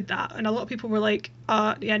posted that, and a lot of people were like,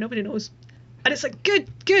 yeah, nobody knows. And it's like,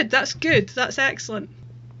 good, that's excellent.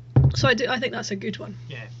 So I think that's a good one.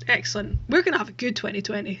 Yeah. Excellent. We're gonna have a good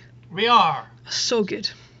 2020. We are. So good.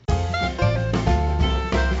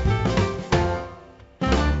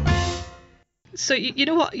 So you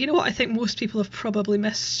know what I think most people have probably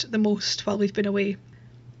missed the most while we've been away.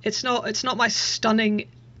 It's not my stunning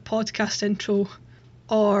podcast intro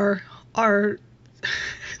or our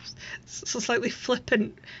slightly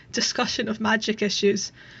flippant discussion of Magic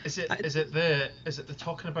issues. Is it the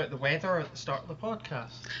talking about the weather at the start of the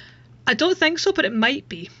podcast? I don't think so, but it might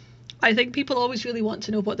be. I think people always really want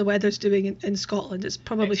to know what the weather's doing in Scotland. It's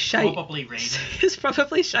probably shite. Probably raining. It's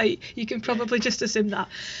probably shite. You can probably just assume that.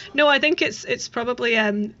 No, I think it's probably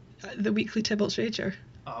the weekly Tybalt's Rager.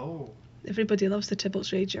 Oh. Everybody loves the Tybalt's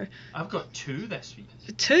Rager. I've got 2 this week.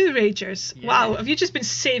 2 Ragers? Yeah. Wow, have you just been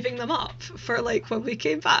saving them up for like when we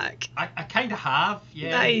came back? I kind of have, yeah.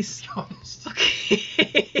 Nice. To be honest.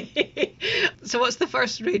 Okay. So what's the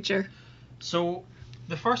first Rager? So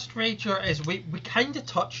the first Rager is, we kind of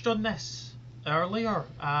touched on this earlier.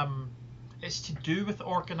 It's to do with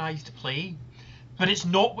organised play, but it's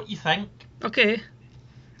not what you think. Okay.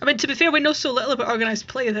 I mean, to be fair, we know so little about organised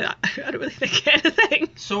play that I don't really think anything.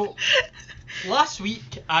 So, last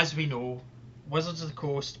week, as we know, Wizards of the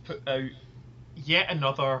Coast put out yet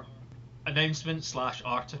another announcement /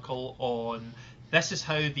 article on this is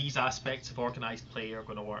how these aspects of organised play are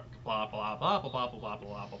going to work, blah, blah, blah, blah, blah, blah, blah,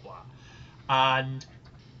 blah, blah, blah. And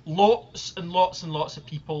lots and lots and lots of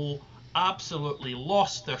people absolutely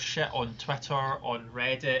lost their shit on Twitter, on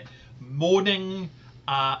Reddit, moaning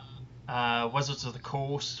at Wizards of the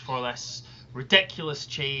Coast for this ridiculous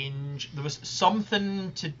change. There was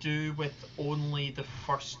something to do with only the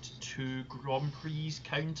first 2 Grand Prix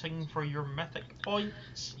counting for your mythic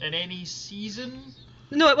points in any season.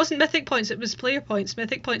 No, it wasn't mythic points, it was player points.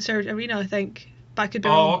 Mythic points are arena, I think. But I could be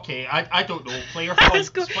Oh, wrong. okay. I don't know. Player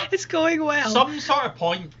points. It's going well. Some sort of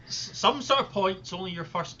points, only your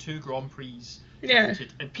first 2 Grand Prix Yeah.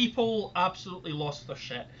 counted. And people absolutely lost their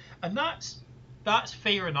shit. And that's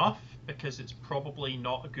fair enough, because it's probably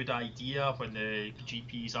not a good idea when the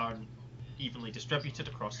GPs aren't evenly distributed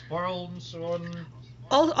across the world and so on.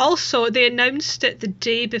 Also, they announced it the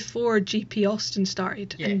day before GP Austin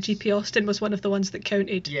started, and Yes. GP Austin was one of the ones that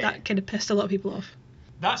counted. Yeah. That kind of pissed a lot of people off.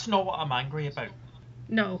 That's not what I'm angry about.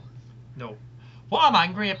 No. No. What I'm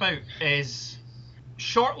angry about is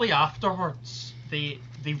shortly afterwards they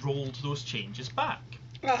rolled those changes back,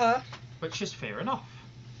 which is fair enough.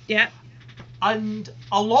 Yeah. And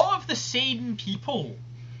a lot of the same people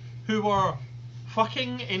who were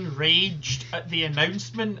fucking enraged at the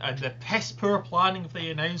announcement and the piss poor planning of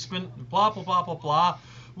the announcement and blah blah blah blah blah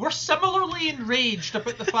were similarly enraged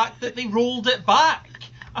about the fact that they rolled it back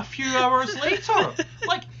a few hours later.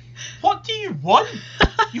 Like, what do you want?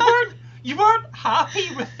 You weren't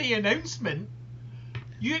happy with the announcement.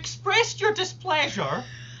 You expressed your displeasure,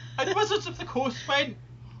 and Wizards of the Coast went,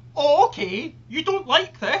 "Oh, okay, you don't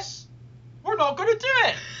like this. We're not going to do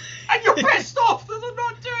it." And you're pissed off that they're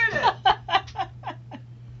not doing it.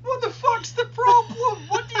 What the fuck's the problem?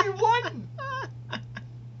 What do you want?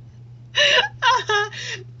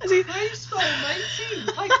 Christ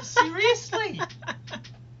almighty. Like, seriously.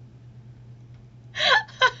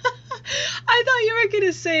 I thought you were going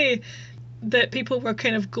to say that people were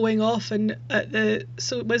kind of going off and at the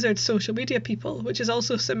Wizards social media people, which is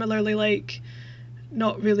also similarly like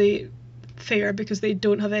not really fair because they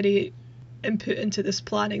don't have any input into this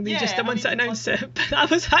planning. They're just the ones that announced it. But that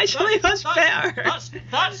was actually much better.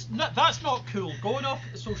 That's not cool. Going off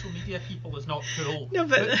at the social media people is not cool. No,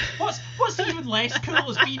 but what's even less cool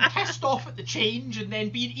is being pissed off at the change and then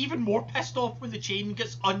being even more pissed off when the change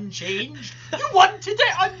gets unchanged. You wanted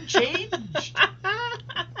it unchanged.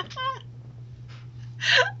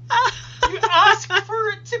 You asked for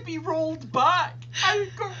it to be rolled back, and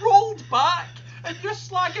it got rolled back, and you're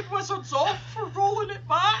slagging Wizards off for rolling it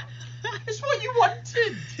back. It's what you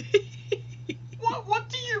wanted. What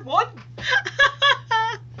do you want?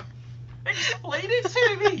 Explain it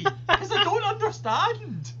to me, because I don't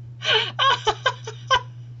understand.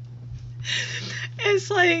 It's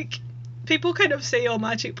like people kind of say, "Oh,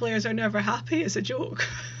 Magic players are never happy" as a joke,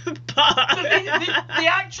 but they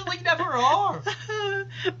actually never are.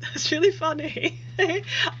 That's really funny.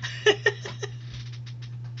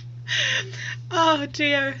 Oh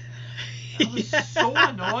dear. I was so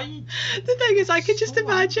annoyed. The thing is, I could just So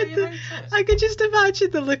imagine angry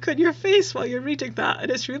the look on your face while you're reading that, and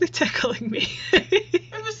it's really tickling me.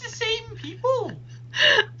 It was the same people.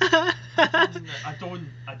 I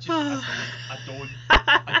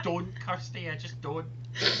don't, Kirsty, I just don't.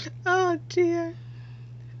 Oh dear.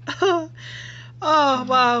 Oh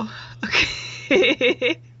wow.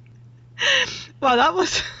 Okay. Well, that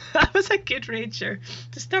was a good rager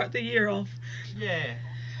to start the year off. Yeah.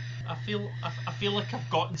 I feel like I've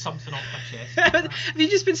gotten something off my chest. Have you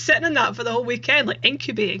just been sitting in that for the whole weekend, like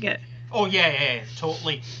incubating it? Oh yeah,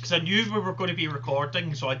 totally. Because I knew we were going to be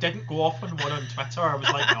recording, so I didn't go off on one on Twitter. I was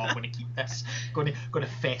like, no, I'm going to keep this, going to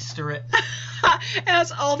fester it. It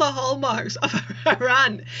has all the hallmarks of a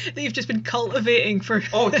rant that you've just been cultivating for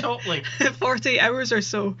totally 48 hours or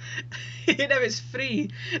so. Now it's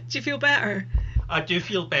free. Do you feel better? I do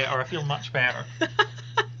feel better. I feel much better.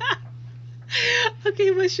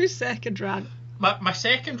 Okay, what's your second rant? My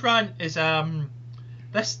second rant is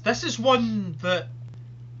this is one that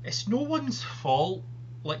it's no one's fault.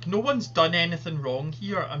 Like, no one's done anything wrong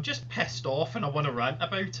here. I'm just pissed off and I want to rant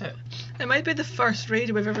about it. It might be the first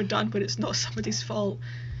raid we've ever done when it's not somebody's fault.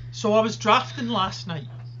 So I was drafting last night,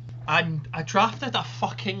 and I drafted a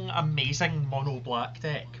fucking amazing mono black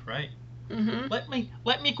deck, right? Mm-hmm.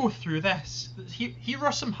 Let me go through this. Here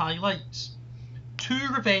are some highlights.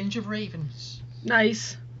 2 Revenge of Ravens.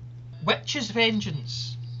 Nice. Witch's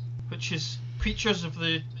Vengeance, which is creatures of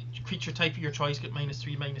the creature type of your choice get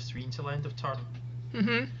 -3/-3 until end of turn.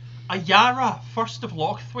 Mm-hmm. A Yara, First of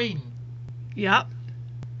Lochthwain. Yep.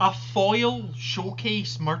 A foil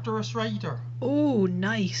Showcase Murderous Rider. Oh,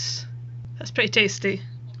 nice. That's pretty tasty.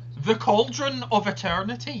 The Cauldron of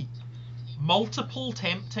Eternity. Multiple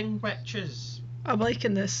Tempting Witches. I'm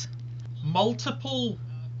liking this. Multiple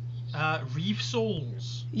Reeve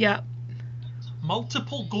Souls. Yeah.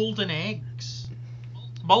 Multiple golden eggs.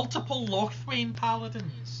 Multiple Lothwain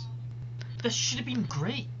paladins. This should have been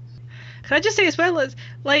great. Can I just say as well as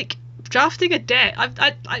like drafting a deck?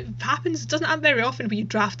 It happens. It doesn't happen very often when you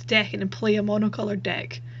draft a deck and then play a monocolored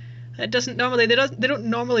deck. It doesn't normally. They don't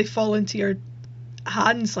normally fall into your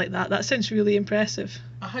hands like that. That sounds really impressive.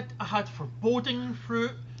 I had Foreboding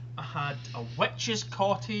Fruit. I had a Witch's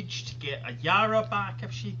Cottage to get a Yara back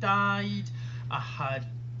if she died. I had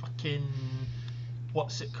fucking,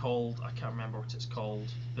 what's it called? I can't remember what it's called.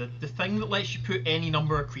 The thing that lets you put any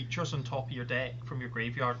number of creatures on top of your deck from your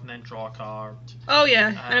graveyard and then draw a card. Oh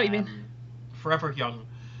yeah, I know what you mean. Forever Young.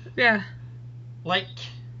 Yeah. Like,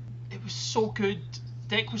 it was so good.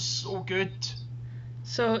 Deck was so good.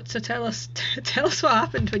 So tell us what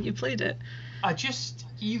happened when you played it. I just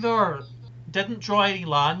either didn't draw any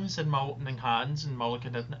lands in my opening hands and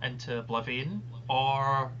mulliganed into Oblivion,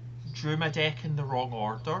 or drew my deck in the wrong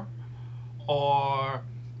order, or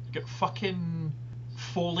got fucking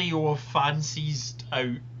Folio of Fancies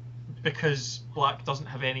out because black doesn't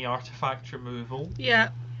have any artifact removal. Yeah.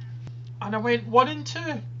 And I went 1 and 2.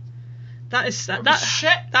 That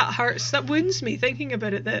Shit. That hurts. That wounds me thinking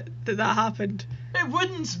about it that happened. It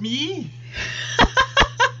wounds me.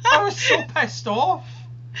 I was so pissed off.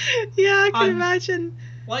 Yeah, I can imagine.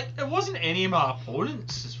 Like, it wasn't any of my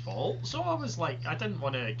opponents' fault, so I was like, I didn't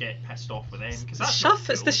want to get pissed off with them because that's not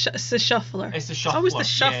cool. It's the shuffler. It's the shuffler. It's always the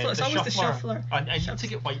shuffler. Yeah, it's always the shuffler. I need to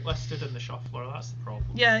get whitelisted in the shuffler. That's the problem.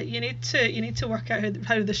 Yeah, you need to work out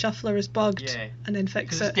how the shuffler is bugged, and then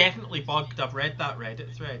fix it. Because it's definitely bugged. I've read that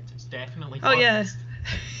Reddit thread. It's definitely bugged. Oh yeah.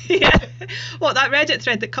 Yeah. What, that Reddit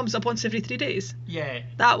thread that comes up once every 3 days? Yeah.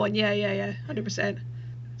 That one. Yeah. 100%.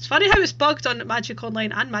 It's funny how it's bugged on Magic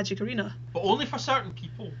Online and Magic Arena. But only for certain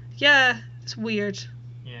people. Yeah, it's weird.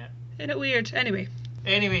 Yeah. Isn't it weird?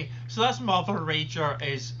 Anyway, so that's Mother Rager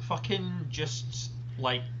is fucking just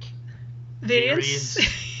like variance.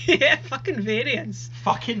 Yeah, fucking variance.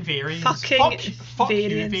 Fucking variance. Fuck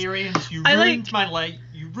variance. You, variance. You ruined my light.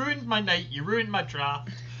 You ruined my night. You ruined my draft.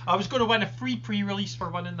 I was going to win a free pre-release for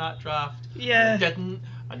winning that draft. Yeah. And I didn't,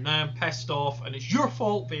 and now I'm pissed off, and it's your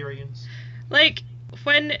fault, variance. Like,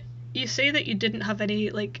 when you say that you didn't have any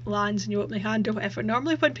like lands in your opening hand or whatever,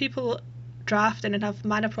 normally when people draft and have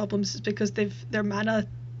mana problems, it's because their mana,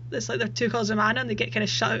 it's like they're 2 colors of mana and they get kind of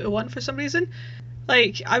shut out of 1 for some reason.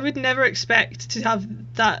 Like, I would never expect to have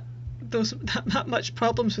that much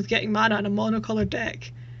problems with getting mana in a monocolored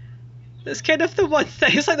deck. That's kind of the one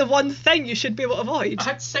thing. It's like the one thing you should be able to avoid. I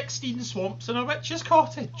had 16 swamps and a Witch's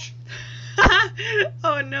Cottage.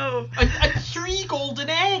 Oh no. And 3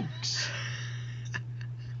 golden eggs.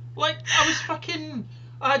 Like, I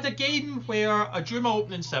had a game where I drew my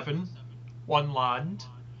opening 7, 1 land.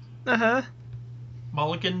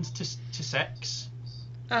 Mulliganed to 6.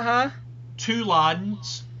 2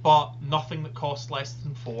 lands, but nothing that cost less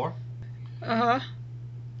than 4.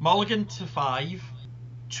 Mulliganed to 5.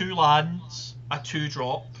 2 lands, a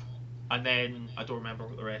 2-drop, and then I don't remember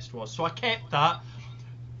what the rest was. So I kept that.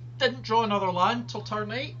 Didn't draw another land till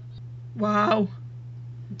turn 8. Wow.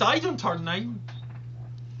 Died on turn 9.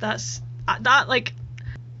 That's that. Like,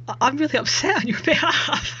 I'm really upset on your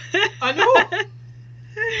behalf. I know.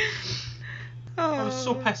 I was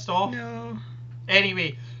so pissed off. No.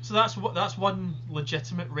 Anyway, so that's one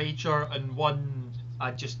legitimate rager, and one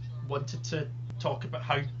I just wanted to talk about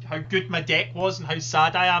how good my deck was and how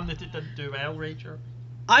sad I am that it didn't do well, rager.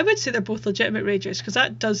 I would say they're both legitimate ragers because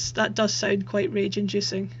that does sound quite rage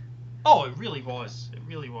inducing. Oh, it really was. It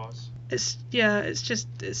really was. That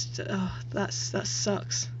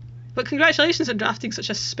sucks. But congratulations on drafting such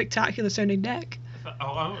a spectacular sounding deck.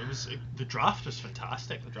 The draft was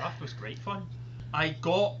fantastic. The draft was great fun. I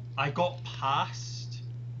got past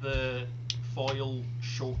the foil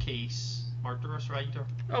showcase Murderous Rider.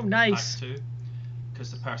 Oh, nice. Pack 2,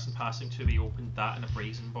 because the person passing to me opened that and a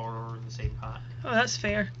Brazen Borer in the same pack. Oh, that's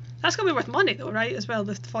fair. That's gonna be worth money though, right? As well,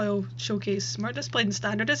 the foil showcase. Murderous played in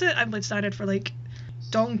standard, is it? I've played standard for like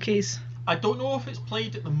donkeys. I don't know if it's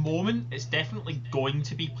played at the moment. It's definitely going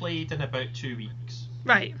to be played in about 2 weeks.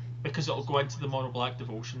 Right. Because it'll go into the Mono Black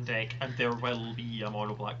Devotion deck, and there will be a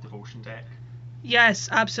Mono Black Devotion deck. Yes,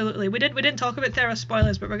 absolutely. We didn't talk about Theros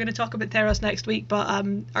spoilers, but we're going to talk about Theros next week. But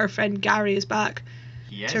our friend Gary is back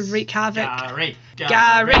to wreak havoc.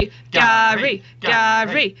 Gary.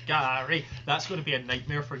 That's going to be a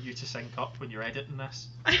nightmare for you to sync up when you're editing this.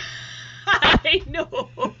 I know.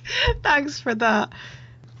 Thanks for that.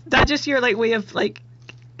 That just your like way of like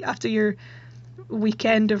after your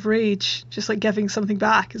weekend of rage, just like giving something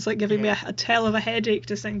back. It's like giving me a hell of a headache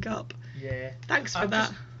to sync up. Yeah. Thanks for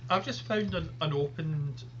that. I've just found an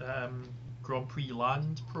opened Grand Prix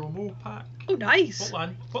land promo pack. Oh, nice.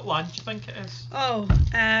 What land do you think it is? Oh,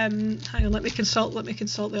 hang on. Let me consult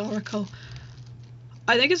the oracle.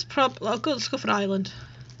 I think it's let's go for Ireland.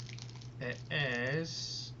 It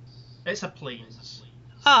is. It's a plains.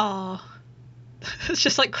 Oh, it's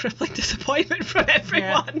just like crippling disappointment from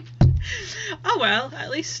everyone. Yeah. Oh well, at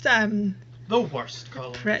least the worst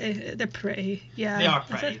colour. They're pretty. Yeah. They are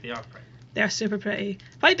pretty. They are super pretty.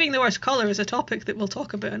 White being the worst colour is a topic that we'll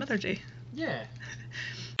talk about another day. Yeah.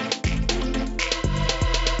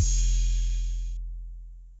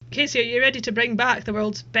 Casey, are you ready to bring back the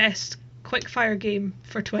world's best quickfire game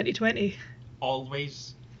for 2020?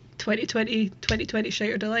 Always. 2020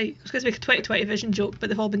 Shite or Delight. I was going to make a 2020 Vision joke, but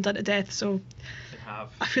they've all been done to death, so... They have.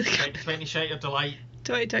 I really 2020 Shite or Delight.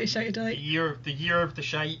 2020 Shite or Delight. The year of the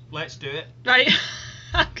shite. Let's do it. Right.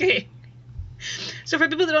 Okay. So for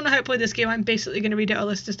people that don't know how to play this game, I'm basically going to read out a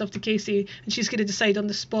list of stuff to Casey, and she's going to decide on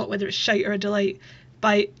the spot whether it's shite or a delight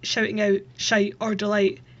by shouting out shite or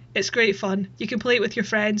delight. It's great fun. You can play it with your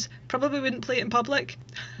friends. Probably wouldn't play it in public.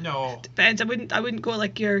 No. Depends. I wouldn't go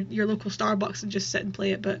like your local Starbucks and just sit and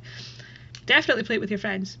play it, but definitely play it with your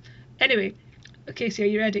friends. Anyway, Casey, are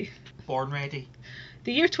you ready? Born ready.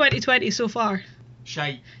 The year 2020 so far.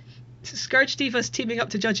 Shite. Scourge Divas teaming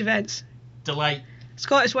up to judge events. Delight.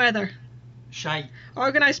 Scottish weather. Shite.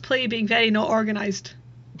 Organised play being very not organised.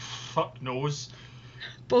 Fuck knows.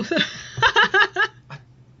 Both.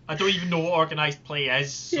 I don't even know what organised play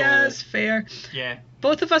is. So... Yeah, that's fair. Yeah.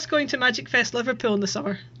 Both of us going to Magic Fest Liverpool in the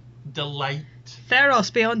summer. Delight.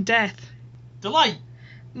 Theros Beyond Death. Delight.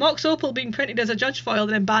 Mox Opal being printed as a judge foil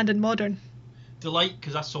and in Banned in Modern. Delight,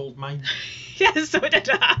 because I sold mine. Yes, so did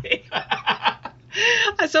I.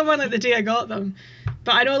 I saw one like the day I got them.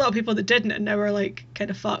 But I know a lot of people that didn't and now are like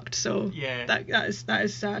kind of fucked, so yeah. that is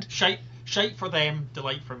sad. Shite for them,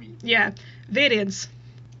 delight for me. Yeah. Variants.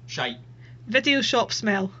 Shite. Video shop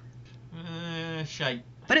smell. Shite.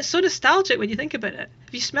 But it's so nostalgic when you think about it.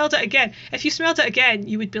 If you smelled it again,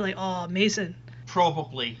 you would be like, oh, amazing.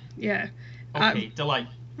 Probably. Yeah. Okay, delight.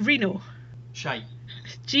 Reno. Shite.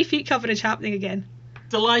 G-Feet coverage happening again.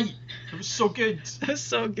 Delight. It was so good. It was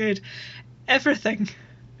so good. Everything.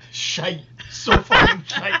 Shite. So fucking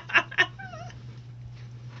shite.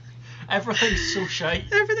 Everything's so shite.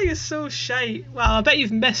 Everything is so shite. Wow, I bet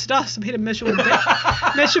you've missed us. I'm hearing miserable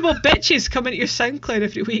bitches coming to your SoundCloud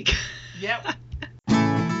every week. Yep.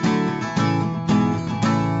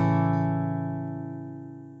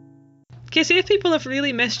 Casey, if people have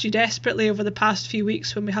really missed you desperately over the past few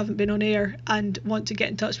weeks when we haven't been on air and want to get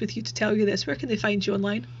in touch with you to tell you this, where can they find you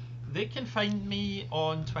online? They can find me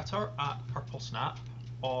on Twitter at PurpleSnap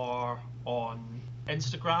or on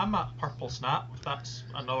Instagram at PurpleSnap. That's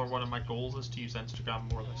another one of my goals, is to use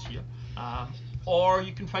Instagram more this year. Or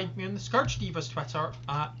you can find me on the Scourge Divas Twitter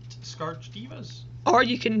at Scourge Divas. Or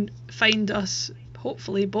you can find us,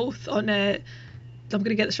 hopefully, both on, I'm going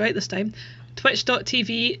to get this right this time,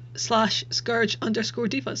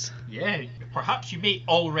 twitch.tv/Scourge_Divas. Yeah, perhaps you may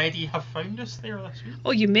already have found us there this week.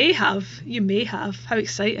 Oh, you may have. How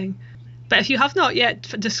exciting. But if you have not yet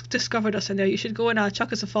discovered us in there, you should go and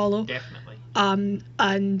chuck us a follow. Definitely.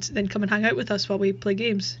 And then come and hang out with us while we play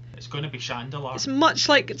games. It's going to be Chandelier. It's much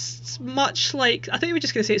like I thought you were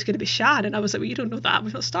just going to say it's going to be Shan, and I was like, well, you don't know that,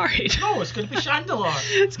 we've not started. No, it's going to be Chandelier.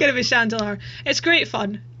 It's going to be Chandelier. It's great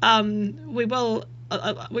fun. We will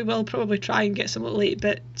probably try and get some little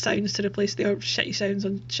 8-bit sounds to replace the shitty sounds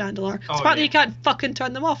on Chandelier. It's partly you can't fucking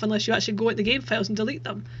turn them off unless you actually go at the game files and delete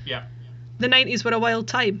them. Yeah. The 90s were a wild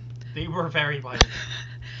time. They were very wild.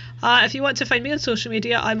 If you want to find me on social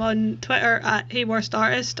media, I'm on Twitter at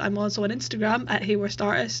HeyWorstArtist. I'm also on Instagram at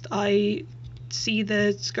HeyWorstArtist. I see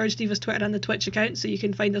the Scourge Divas Twitter and the Twitch account, so you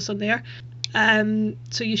can find us on there. So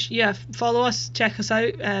follow us, check us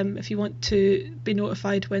out if you want to be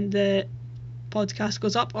notified when the podcast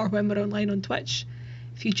goes up or when we're online on Twitch.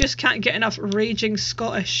 If you just can't get enough raging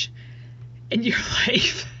Scottish in your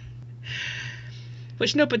life,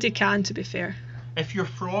 which nobody can, to be fair. If you're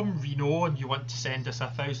from Reno and you want to send us a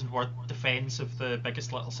 1,000-word defence of the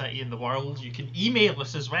biggest little city in the world, you can email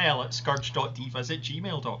us as well at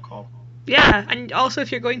scourge.divas@gmail.com. Yeah, and also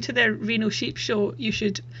if you're going to the Reno Sheep Show, you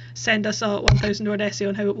should send us a 1,000-word essay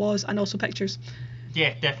on how it was, and also pictures.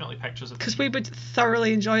 Yeah, definitely pictures of it. Because we would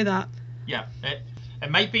thoroughly enjoy that. Yeah, it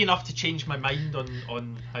might be enough to change my mind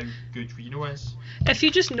on how good Reno is. If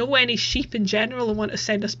you just know any sheep in general and want to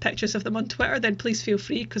send us pictures of them on Twitter, then please feel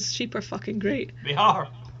free, because sheep are fucking great. They are.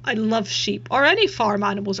 I love sheep, or any farm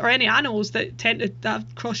animals, or any animals that tend to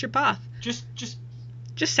cross your path. Just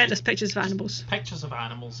send us pictures of animals. Pictures of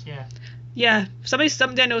animals, yeah. Yeah, somebody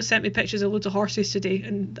I know sent me pictures of loads of horses today,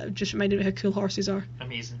 and that just reminded me how cool horses are.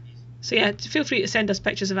 Amazing. So yeah, feel free to send us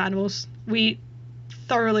pictures of animals. We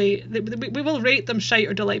will rate them shite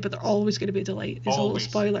or delight, but they're always going to be a delight. There's a little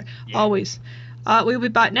spoiler. Yeah. Always. We'll be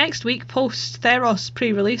back next week post Theros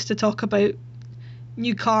pre-release to talk about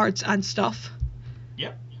new cards and stuff.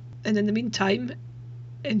 Yep. And in the meantime,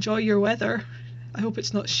 enjoy your weather. I hope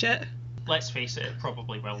it's not shit. Let's face it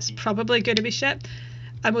probably will be. It's probably going to be shit.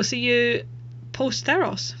 And we'll see you post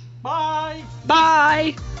Theros. Bye!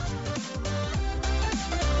 Bye!